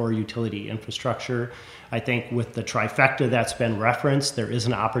in our core utility infrastructure. I think with the trifecta that's been referenced, there is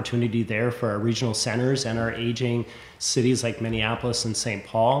an opportunity there for our regional centers and our aging cities like Minneapolis and St.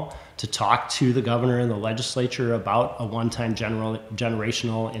 Paul to talk to the governor and the legislature about a one-time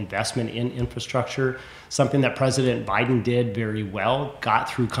generational investment in infrastructure, something that President Biden did very well, got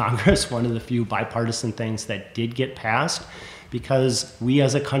through Congress, one of the few bipartisan things that did get passed, because we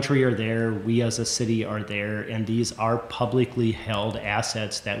as a country are there, we as a city are there, and these are publicly held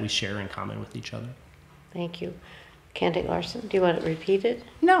assets that we share in common with each other. Thank you. Candidate Larson, do you want it repeated?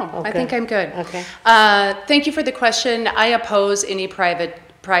 No, Oh, I think I'm good. Okay. Thank you for the question. I oppose any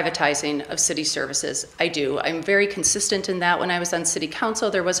privatizing of city services. I do. I'm very consistent in that. When I was on city council,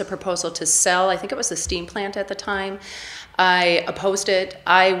 there was a proposal to sell, I think it was the steam plant at the time. I opposed it.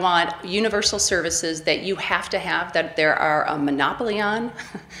 I want universal services that you have to have, that there are a monopoly on.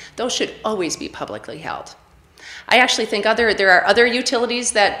 Those should always be publicly held. I actually think there are other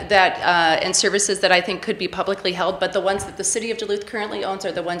utilities and services that I think could be publicly held, but the ones that the City of Duluth currently owns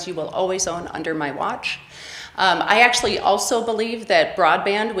are the ones you will always own under my watch. I actually also believe that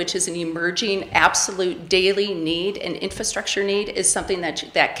broadband, which is an emerging absolute daily need and infrastructure need, is something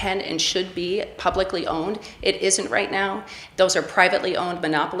that can and should be publicly owned. It isn't right now. Those are privately owned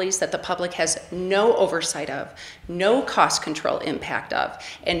monopolies that the public has no oversight of, no cost control impact of,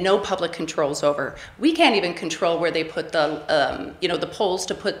 and no public controls over. We can't even control where they put the poles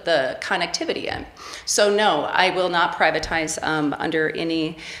to put the connectivity in. So no, I will not privatize under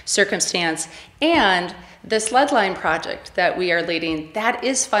any circumstance. And this lead line project that we are leading, that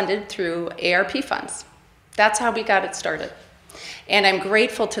is funded through ARP funds. That's how we got it started. And I'm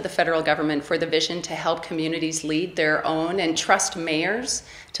grateful to the federal government for the vision to help communities lead their own and trust mayors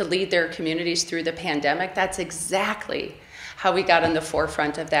to lead their communities through the pandemic. That's exactly how we got on the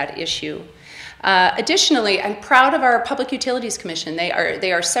forefront of that issue. Additionally, I'm proud of our Public Utilities Commission. They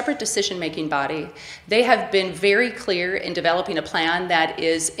are a separate decision-making body. They have been very clear in developing a plan that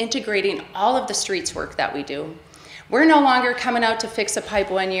is integrating all of the streets work that we do. We're no longer coming out to fix a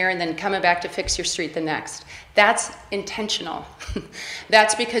pipe one year and then coming back to fix your street the next. That's intentional.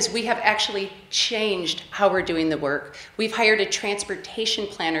 That's because we have actually changed how we're doing the work. We've hired a transportation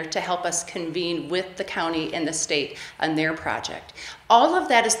planner to help us convene with the county and the state on their project. All of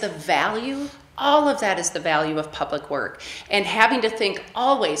that is the value of public work, and having to think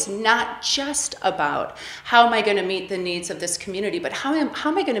always not just about how am I going to meet the needs of this community, but how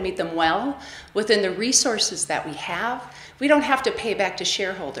am I going to meet them well within the resources that we have. We don't have to pay back to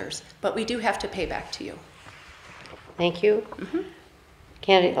shareholders, but we do have to pay back to you. Thank you.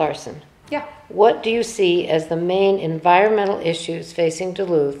 Candidate Larson. Yeah. What do you see as the main environmental issues facing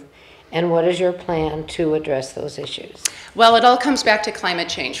Duluth, and what is your plan to address those issues? Well, it all comes back to climate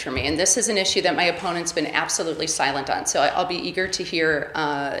change for me, and this is an issue that my opponent's been absolutely silent on, so I'll be eager to hear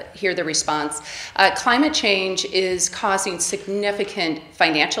the response. Climate change is causing significant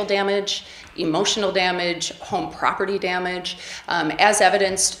financial damage, emotional damage, home property damage, as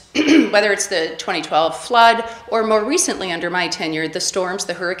evidenced whether it's the 2012 flood or more recently under my tenure,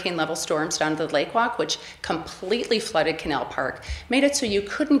 the hurricane level storms down the Lake Walk, which completely flooded Canal Park, made it so you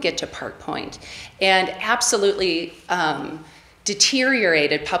couldn't get to Park Point, and absolutely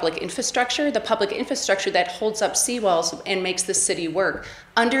deteriorated public infrastructure, the public infrastructure that holds up seawalls and makes the city work.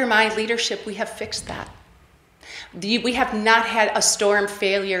 Under my leadership, we have fixed that. We have not had a storm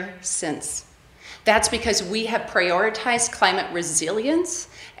failure since. That's because we have prioritized climate resilience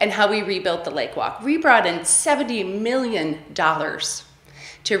and how we rebuilt the Lake Walk. We brought in $70 million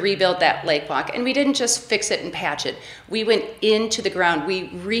to rebuild that Lake Walk, and we didn't just fix it and patch it. We went into the ground. We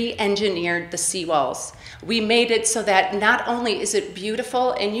re-engineered the seawalls. We made it so that not only is it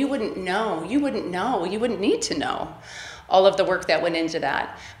beautiful, and you wouldn't need to know all of the work that went into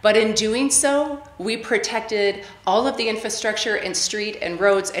that. But in doing so, we protected all of the infrastructure and street and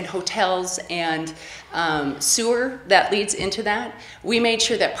roads and hotels and sewer that leads into that. We made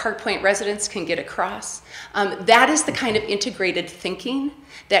sure that Park Point residents can get across. That is the kind of integrated thinking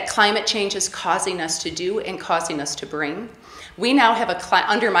that climate change is causing us to do and causing us to bring. We now have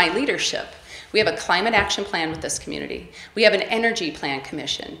under my leadership, we have a climate action plan with this community. We have an energy plan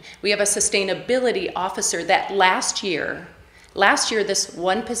commission. We have a sustainability officer that last year, this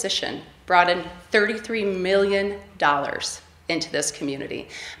one position brought in $33 million into this community.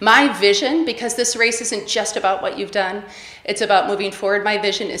 My vision, because this race isn't just about what you've done, it's about moving forward. My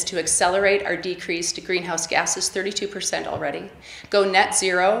vision is to accelerate our decreased greenhouse gases 32% already, go net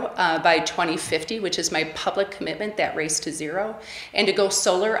zero by 2050, which is my public commitment, that race to zero, and to go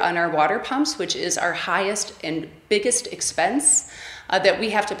solar on our water pumps, which is our highest and biggest expense that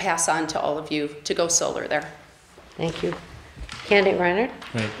we have to pass on to all of you to go solar there. Thank you. Candidate Reinert?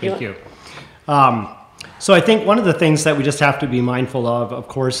 Right, thank you. So I think one of the things that we just have to be mindful of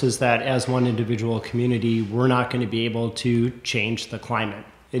course, is that as one individual community, we're not going to be able to change the climate.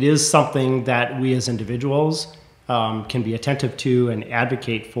 It is something that we as individuals can be attentive to and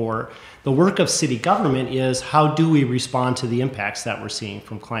advocate for. The work of city government is how do we respond to the impacts that we're seeing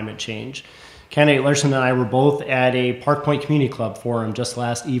from climate change. Candidate Larson and I were both at a Park Point Community Club forum just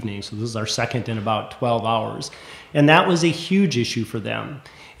last evening, so this is our second in about 12 hours. And that was a huge issue for them.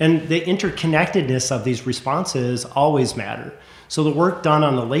 And the interconnectedness of these responses always matter. So the work done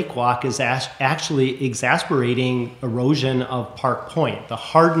on the Lake Walk is actually exacerbating erosion of Park Point. The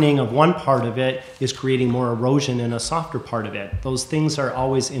hardening of one part of it is creating more erosion in a softer part of it. Those things are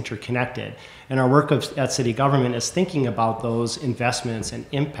always interconnected. And our work at city government is thinking about those investments and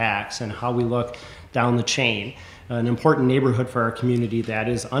impacts and how we look down the chain. An important neighborhood for our community that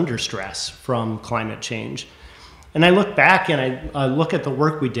is under stress from climate change. And I look back and I look at the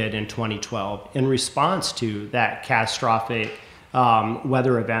work we did in 2012 in response to that catastrophic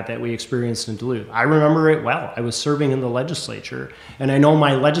weather event that we experienced in Duluth. I remember it well. I was serving in the legislature, and I know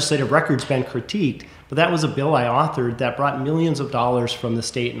my legislative record's been critiqued, but that was a bill I authored that brought millions of dollars from the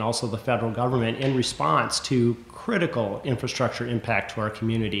state and also the federal government in response to critical infrastructure impact to our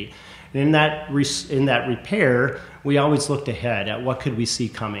community. And in that repair, we always looked ahead at what could we see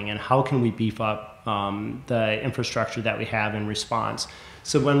coming and how can we beef up the infrastructure that we have in response.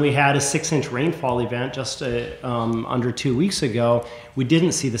 So when we had a 6-inch rainfall event just under 2 weeks ago, we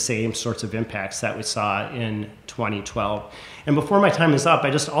didn't see the same sorts of impacts that we saw in 2012. And before my time is up, I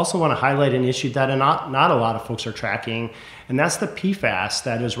just also want to highlight an issue that not a lot of folks are tracking, and that's the PFAS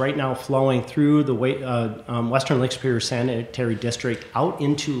that is right now flowing through the Western Lake Superior Sanitary District out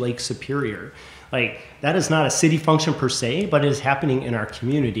into Lake Superior. Like, that is not a city function per se, but it is happening in our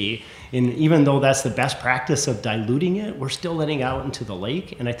community. And even though that's the best practice of diluting it, we're still letting it out into the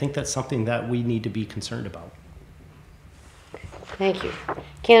lake. And I think that's something that we need to be concerned about. Thank you.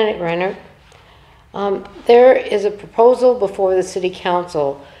 Candidate Reinert, there is a proposal before the City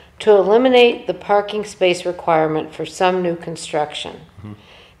Council to eliminate the parking space requirement for some new construction. Mm-hmm.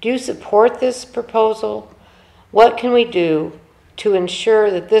 Do you support this proposal? What can we do to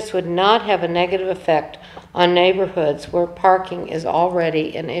ensure that this would not have a negative effect on neighborhoods where parking is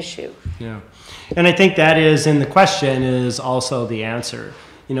already an issue? Yeah, and I think that is, in the question, is also the answer.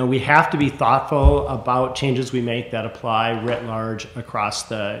 You know, we have to be thoughtful about changes we make that apply writ large across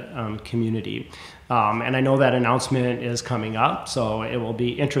the community. And I know that announcement is coming up, so it will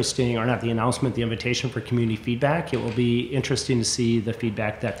be interesting, or not the announcement, the invitation for community feedback. It will be interesting to see the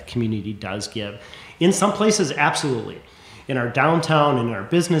feedback that the community does give. In some places, absolutely. In our downtown and in our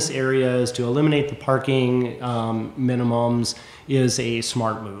business areas, to eliminate the parking minimums is a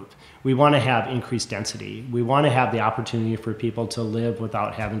smart move. We want to have increased density. We want to have the opportunity for people to live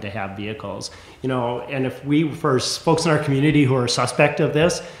without having to have vehicles. You know, and if for folks in our community who are suspect of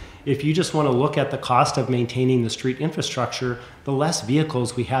this, if you just want to look at the cost of maintaining the street infrastructure, the less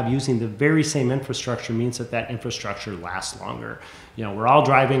vehicles we have using the very same infrastructure means that that infrastructure lasts longer. You know, we're all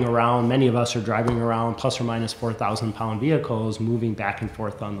driving around, many of us are driving around plus or minus 4,000-pound vehicles moving back and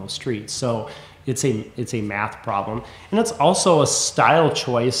forth on those streets. So it's a math problem. And it's also a style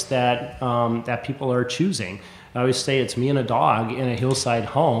choice that, that people are choosing. I always say it's me and a dog in a hillside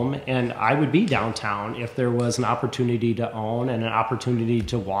home, and I would be downtown if there was an opportunity to own and an opportunity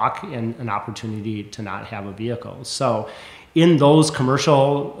to walk and an opportunity to not have a vehicle. So in those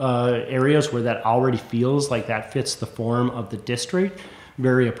commercial areas where that already feels like that fits the form of the district,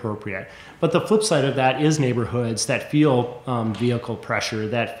 very appropriate. But the flip side of that is neighborhoods that feel vehicle pressure,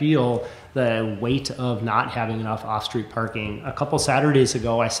 that feel the weight of not having enough off-street parking. A couple Saturdays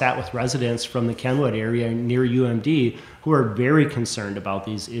ago, I sat with residents from the Kenwood area near UMD who are very concerned about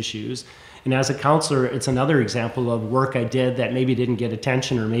these issues. And as a counselor, it's another example of work I did that maybe didn't get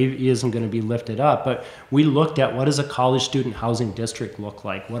attention or maybe isn't going to be lifted up, but we looked at what does a college student housing district look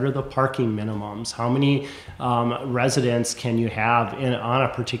like? What are the parking minimums? How many residents can you have on a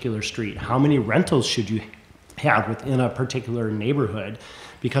particular street? How many rentals should you have within a particular neighborhood?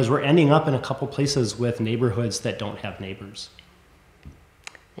 Because we're ending up in a couple places with neighborhoods that don't have neighbors.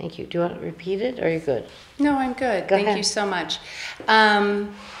 Thank you. Do you want to repeat it, or are you good? No, I'm good. Go Thank ahead. you so much.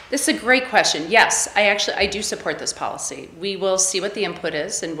 This is a great question. Yes, I do support this policy. We will see what the input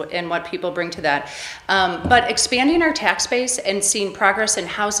is and what people bring to that. But expanding our tax base and seeing progress in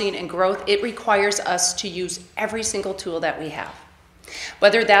housing and growth, it requires us to use every single tool that we have.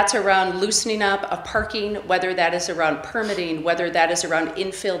 Whether that's around loosening up of parking, whether that is around permitting, whether that is around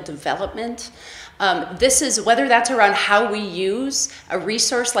infill development, This is whether that's around how we use a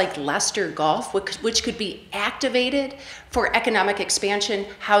resource like Leicester Golf, which could be activated for economic expansion,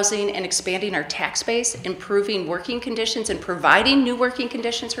 housing, and expanding our tax base, improving working conditions, and providing new working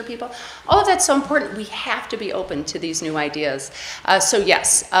conditions for people. All of that's so important. We have to be open to these new ideas. So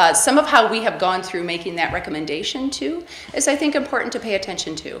yes, some of how we have gone through making that recommendation too is, I think, important to pay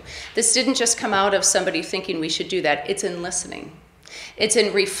attention to. This didn't just come out of somebody thinking we should do that. It's in listening. It's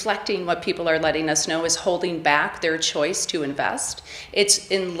in reflecting what people are letting us know is holding back their choice to invest.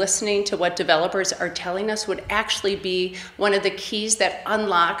 It's in listening to what developers are telling us would actually be one of the keys that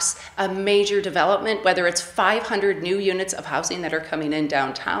unlocks a major development, whether it's 500 new units of housing that are coming in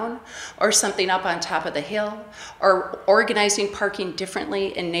downtown, or something up on top of the hill, or organizing parking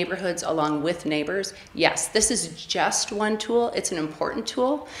differently in neighborhoods along with neighbors. Yes, this is just one tool. It's an important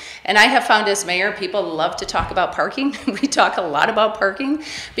tool. And I have found as mayor, people love to talk about parking. We talk a lot about parking,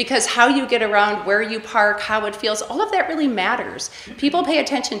 because how you get around, where you park, how it feels, all of that really matters. People pay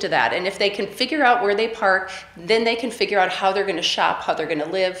attention to that, and if they can figure out where they park, then they can figure out how they're going to shop, how they're going to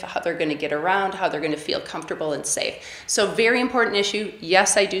live, how they're going to get around, how they're going to feel comfortable and safe. So very important issue.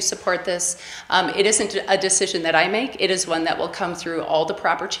 Yes, I do support this. It isn't a decision that I make. It is one that will come through all the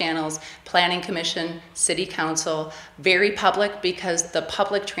proper channels, Planning Commission, City Council, very public, because the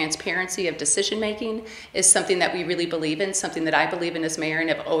public transparency of decision making is something that we really believe in, something that I believe in as mayor and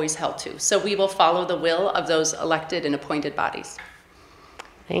have always held to. So we will follow the will of those elected and appointed bodies.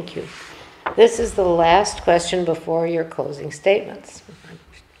 Thank you. This is the last question before your closing statements.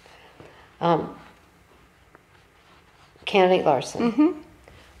 Candidate Larson,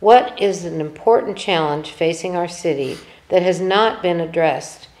 what is an important challenge facing our city that has not been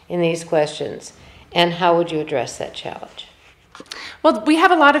addressed in these questions, and how would you address that challenge? Well, we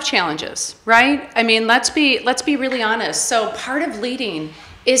have a lot of challenges, right? I mean, let's be really honest. So part of leading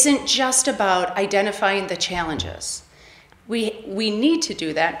isn't just about identifying the challenges. We need to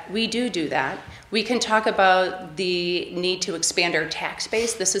do that. We do that. We can talk about the need to expand our tax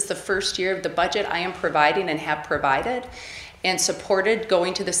base. This is the first year of the budget I am providing and have provided and supported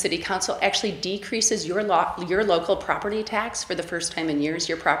going to the City Council actually decreases your local property tax for the first time in years.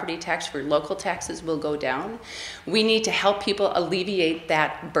 Your property tax for local taxes will go down. We need to help people alleviate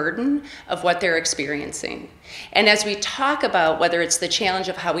that burden of what they're experiencing. And as we talk about whether it's the challenge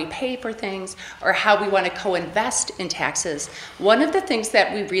of how we pay for things or how we want to co-invest in taxes, one of the things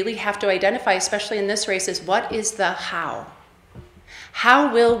that we really have to identify, especially in this race, is what is the how?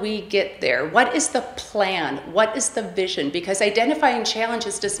 How will we get there? What is the plan? What is the vision? Because identifying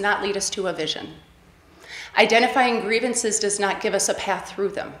challenges does not lead us to a vision. Identifying grievances does not give us a path through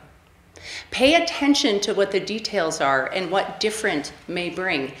them. Pay attention to what the details are and what different may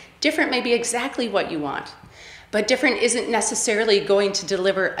bring. Different may be exactly what you want, but different isn't necessarily going to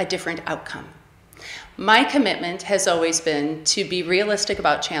deliver a different outcome. My commitment has always been to be realistic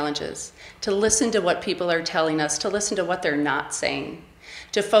about challenges, to listen to what people are telling us, to listen to what they're not saying,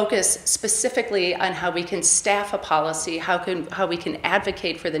 to focus specifically on how we can staff a policy, how we can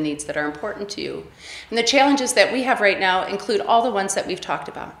advocate for the needs that are important to you. And the challenges that we have right now include all the ones that we've talked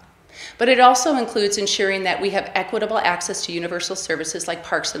about. But it also includes ensuring that we have equitable access to universal services like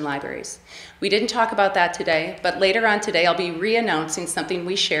parks and libraries. We didn't talk about that today, but later on today I'll be re-announcing something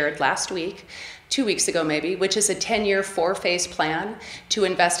we shared last week, 2 weeks ago maybe, which is a 10-year, 4-phase plan to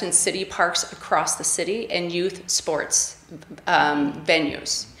invest in city parks across the city and youth sports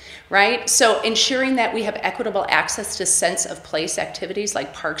venues, right? So ensuring that we have equitable access to sense of place activities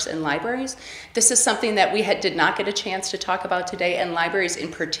like parks and libraries. This is something that we did not get a chance to talk about today, and libraries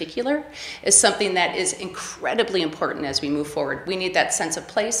in particular is something that is incredibly important as we move forward. We need that sense of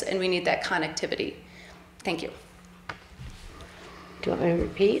place and we need that connectivity. Thank you. Do you want me to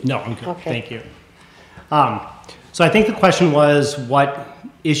repeat? No, I'm good. Okay. Thank you. So I think the question was, what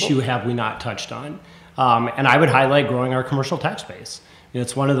issue have we not touched on? And I would highlight growing our commercial tax base.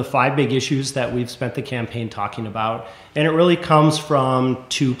 It's one of the 5 big issues that we've spent the campaign talking about, and it really comes from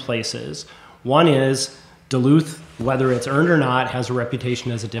 2 places. One is Duluth, whether it's earned or not, has a reputation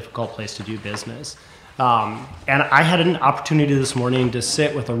as a difficult place to do business. And I had an opportunity this morning to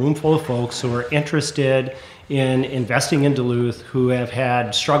sit with a room full of folks who are interested in investing in Duluth, who have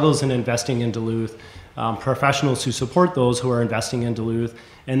had struggles in investing in Duluth, professionals who support those who are investing in Duluth,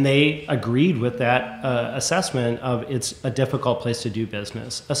 and they agreed with that assessment of it's a difficult place to do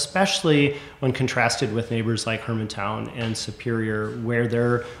business, especially when contrasted with neighbors like Hermantown and Superior, where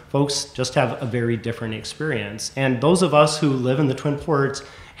their folks just have a very different experience. And those of us who live in the Twin Ports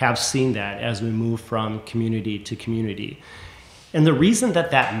have seen that as we move from community to community. And the reason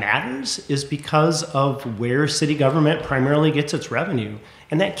that that matters is because of where city government primarily gets its revenue.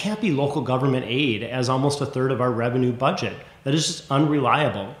 And that can't be local government aid, as almost a third of our revenue budget. That is just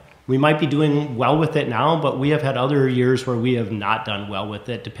unreliable. We might be doing well with it now, but we have had other years where we have not done well with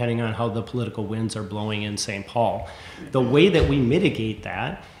it, depending on how the political winds are blowing in St. Paul. The way that we mitigate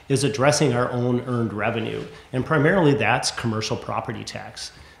that is addressing our own earned revenue. And primarily that's commercial property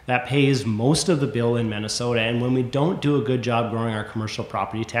tax. That pays most of the bill in Minnesota. And when we don't do a good job growing our commercial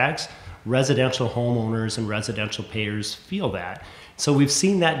property tax, residential homeowners and residential payers feel that. So we've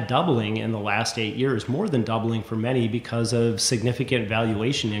seen that doubling in the last 8 years, more than doubling for many because of significant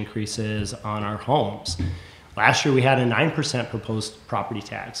valuation increases on our homes. Last year we had a 9% proposed property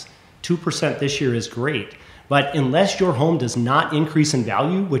tax. 2% this year is great. But unless your home does not increase in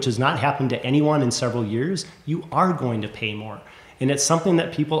value, which has not happened to anyone in several years, you are going to pay more. And it's something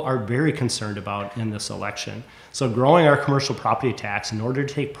that people are very concerned about in this election. So growing our commercial property tax in order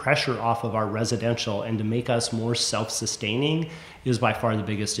to take pressure off of our residential and to make us more self-sustaining is by far the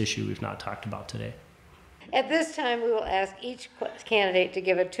biggest issue we've not talked about today. At this time, we will ask each candidate to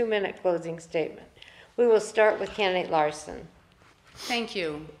give a 2-minute closing statement. We will start with candidate Larson. Thank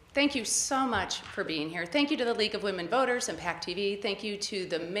you. Thank you so much for being here. Thank you to the League of Women Voters and PACT-TV. Thank you to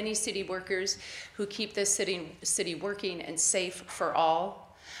the many city workers who keep this city working and safe for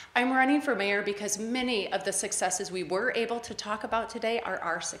all. I'm running for mayor because many of the successes we were able to talk about today are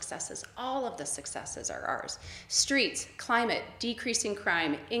our successes. All of the successes are ours. Streets, climate, decreasing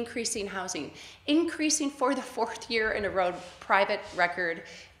crime, increasing housing, increasing for the 4th year in a row private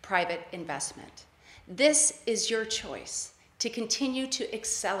investment. This is your choice to continue to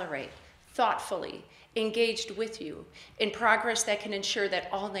accelerate thoughtfully, engaged with you in progress that can ensure that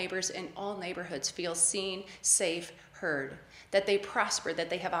all neighbors in all neighborhoods feel seen, safe, heard, that they prosper,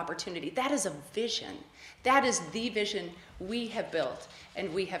 that they have opportunity. That is a vision. That is the vision we have built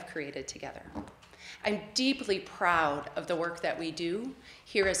and we have created together. I'm deeply proud of the work that we do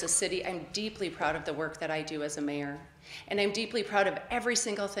here as a city. I'm deeply proud of the work that I do as a mayor. And I'm deeply proud of every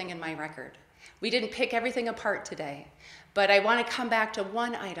single thing in my record. We didn't pick everything apart today, but I want to come back to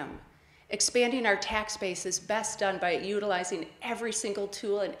one item. Expanding our tax base is best done by utilizing every single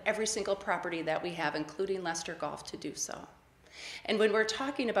tool and every single property that we have, including Lester Golf, to do so. And when we're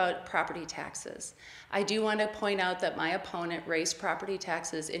talking about property taxes, I do want to point out that my opponent raised property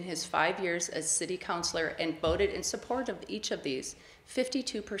taxes in his 5 years as city councilor and voted in support of each of these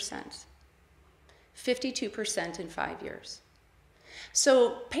 52%. 52% in 5 years.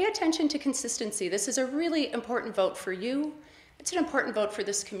 So pay attention to consistency. This is a really important vote for you. It's an important vote for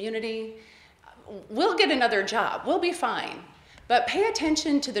this community. We'll get another job. We'll be fine. But pay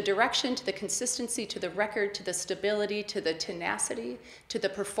attention to the direction, to the consistency, to the record, to the stability, to the tenacity, to the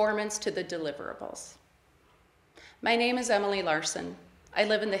performance, to the deliverables. My name is Emily Larson. I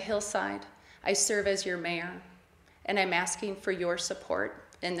live in the Hillside. I serve as your mayor, and I'm asking for your support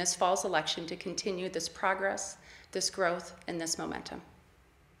in this fall's election to continue this progress, this growth, and this momentum.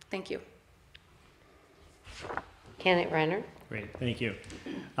 Thank you. Candidate Reinert. Great, thank you.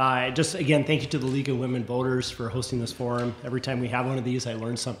 Just again, thank you to the League of Women Voters for hosting this forum. Every time we have one of these, I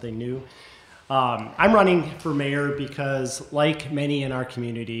learn something new. I'm running for mayor because, like many in our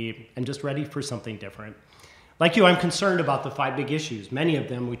community, I'm just ready for something different. Like you, I'm concerned about the 5 big issues. Many of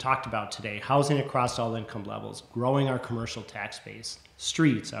them we talked about today: housing across all income levels, growing our commercial tax base,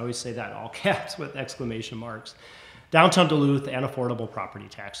 streets, I always say that all caps with exclamation marks, downtown Duluth, and affordable property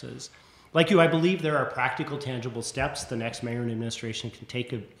taxes. Like you, I believe there are practical, tangible steps the next mayor and administration can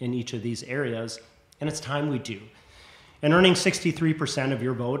take in each of these areas, and it's time we do. And earning 63% of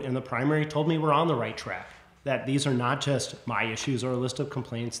your vote in the primary told me we're on the right track, that these are not just my issues or a list of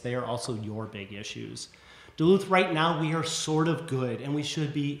complaints, they are also your big issues. Duluth, right now, we are sort of good, and we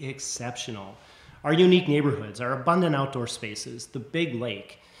should be exceptional. Our unique neighborhoods, our abundant outdoor spaces, the big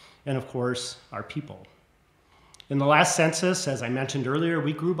lake, and of course, our people. In the last census, as I mentioned earlier,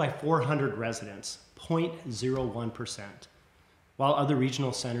 we grew by 400 residents, 0.01%, while other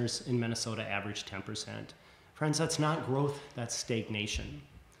regional centers in Minnesota averaged 10%. Friends, that's not growth, that's stagnation.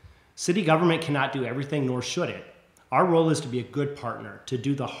 City government cannot do everything, nor should it. Our role is to be a good partner, to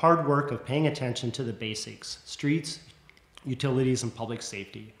do the hard work of paying attention to the basics: streets, utilities, and public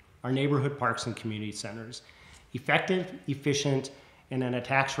safety, our neighborhood parks and community centers, effective, efficient, and at a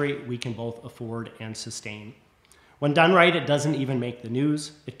tax rate we can both afford and sustain. When done right, it doesn't even make the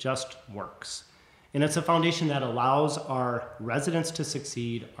news, it just works. And it's a foundation that allows our residents to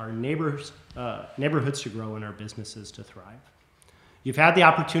succeed, our neighborhoods to grow, and our businesses to thrive. You've had the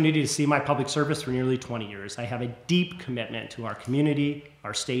opportunity to see my public service for nearly 20 years. I have a deep commitment to our community,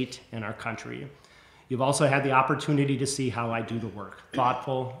 our state, and our country. You've also had the opportunity to see how I do the work,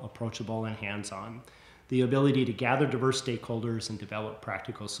 thoughtful, approachable, and hands-on. The ability to gather diverse stakeholders and develop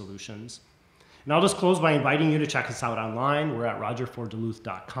practical solutions. And I'll just close by inviting you to check us out online. We're at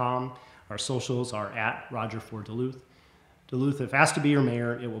roger4duluth.com. Our socials are at roger4duluth. Duluth, if asked to be your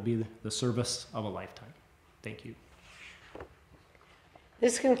mayor, it will be the service of a lifetime. Thank you.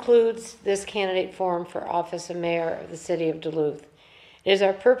 This concludes this candidate forum for office of mayor of the City of Duluth. It is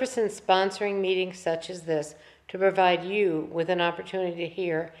our purpose in sponsoring meetings such as this to provide you with an opportunity to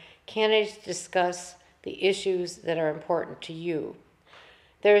hear candidates discuss the issues that are important to you.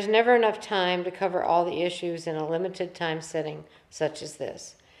 There is never enough time to cover all the issues in a limited time setting such as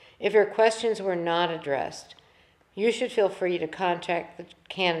this. If your questions were not addressed, you should feel free to contact the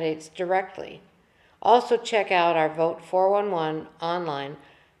candidates directly. Also check out our Vote 411 online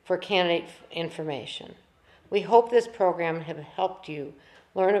for candidate information. We hope this program has helped you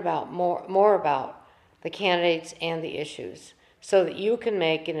learn about more about the candidates and the issues so that you can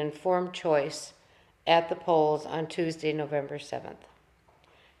make an informed choice at the polls on Tuesday, November 7th.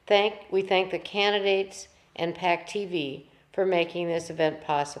 We thank the candidates and PACT-TV for making this event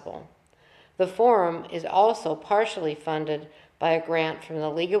possible. The forum is also partially funded by a grant from the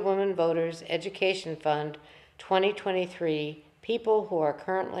League of Women Voters Education Fund 2023 People who are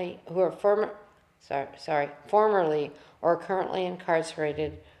formerly or currently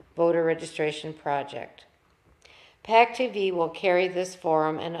incarcerated voter registration project. PACT-TV will carry this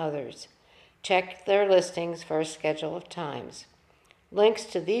forum and others. Check their listings for a schedule of times. Links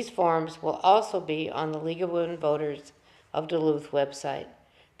to these forums will also be on the League of Women Voters of Duluth website.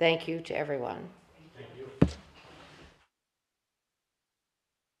 Thank you to everyone.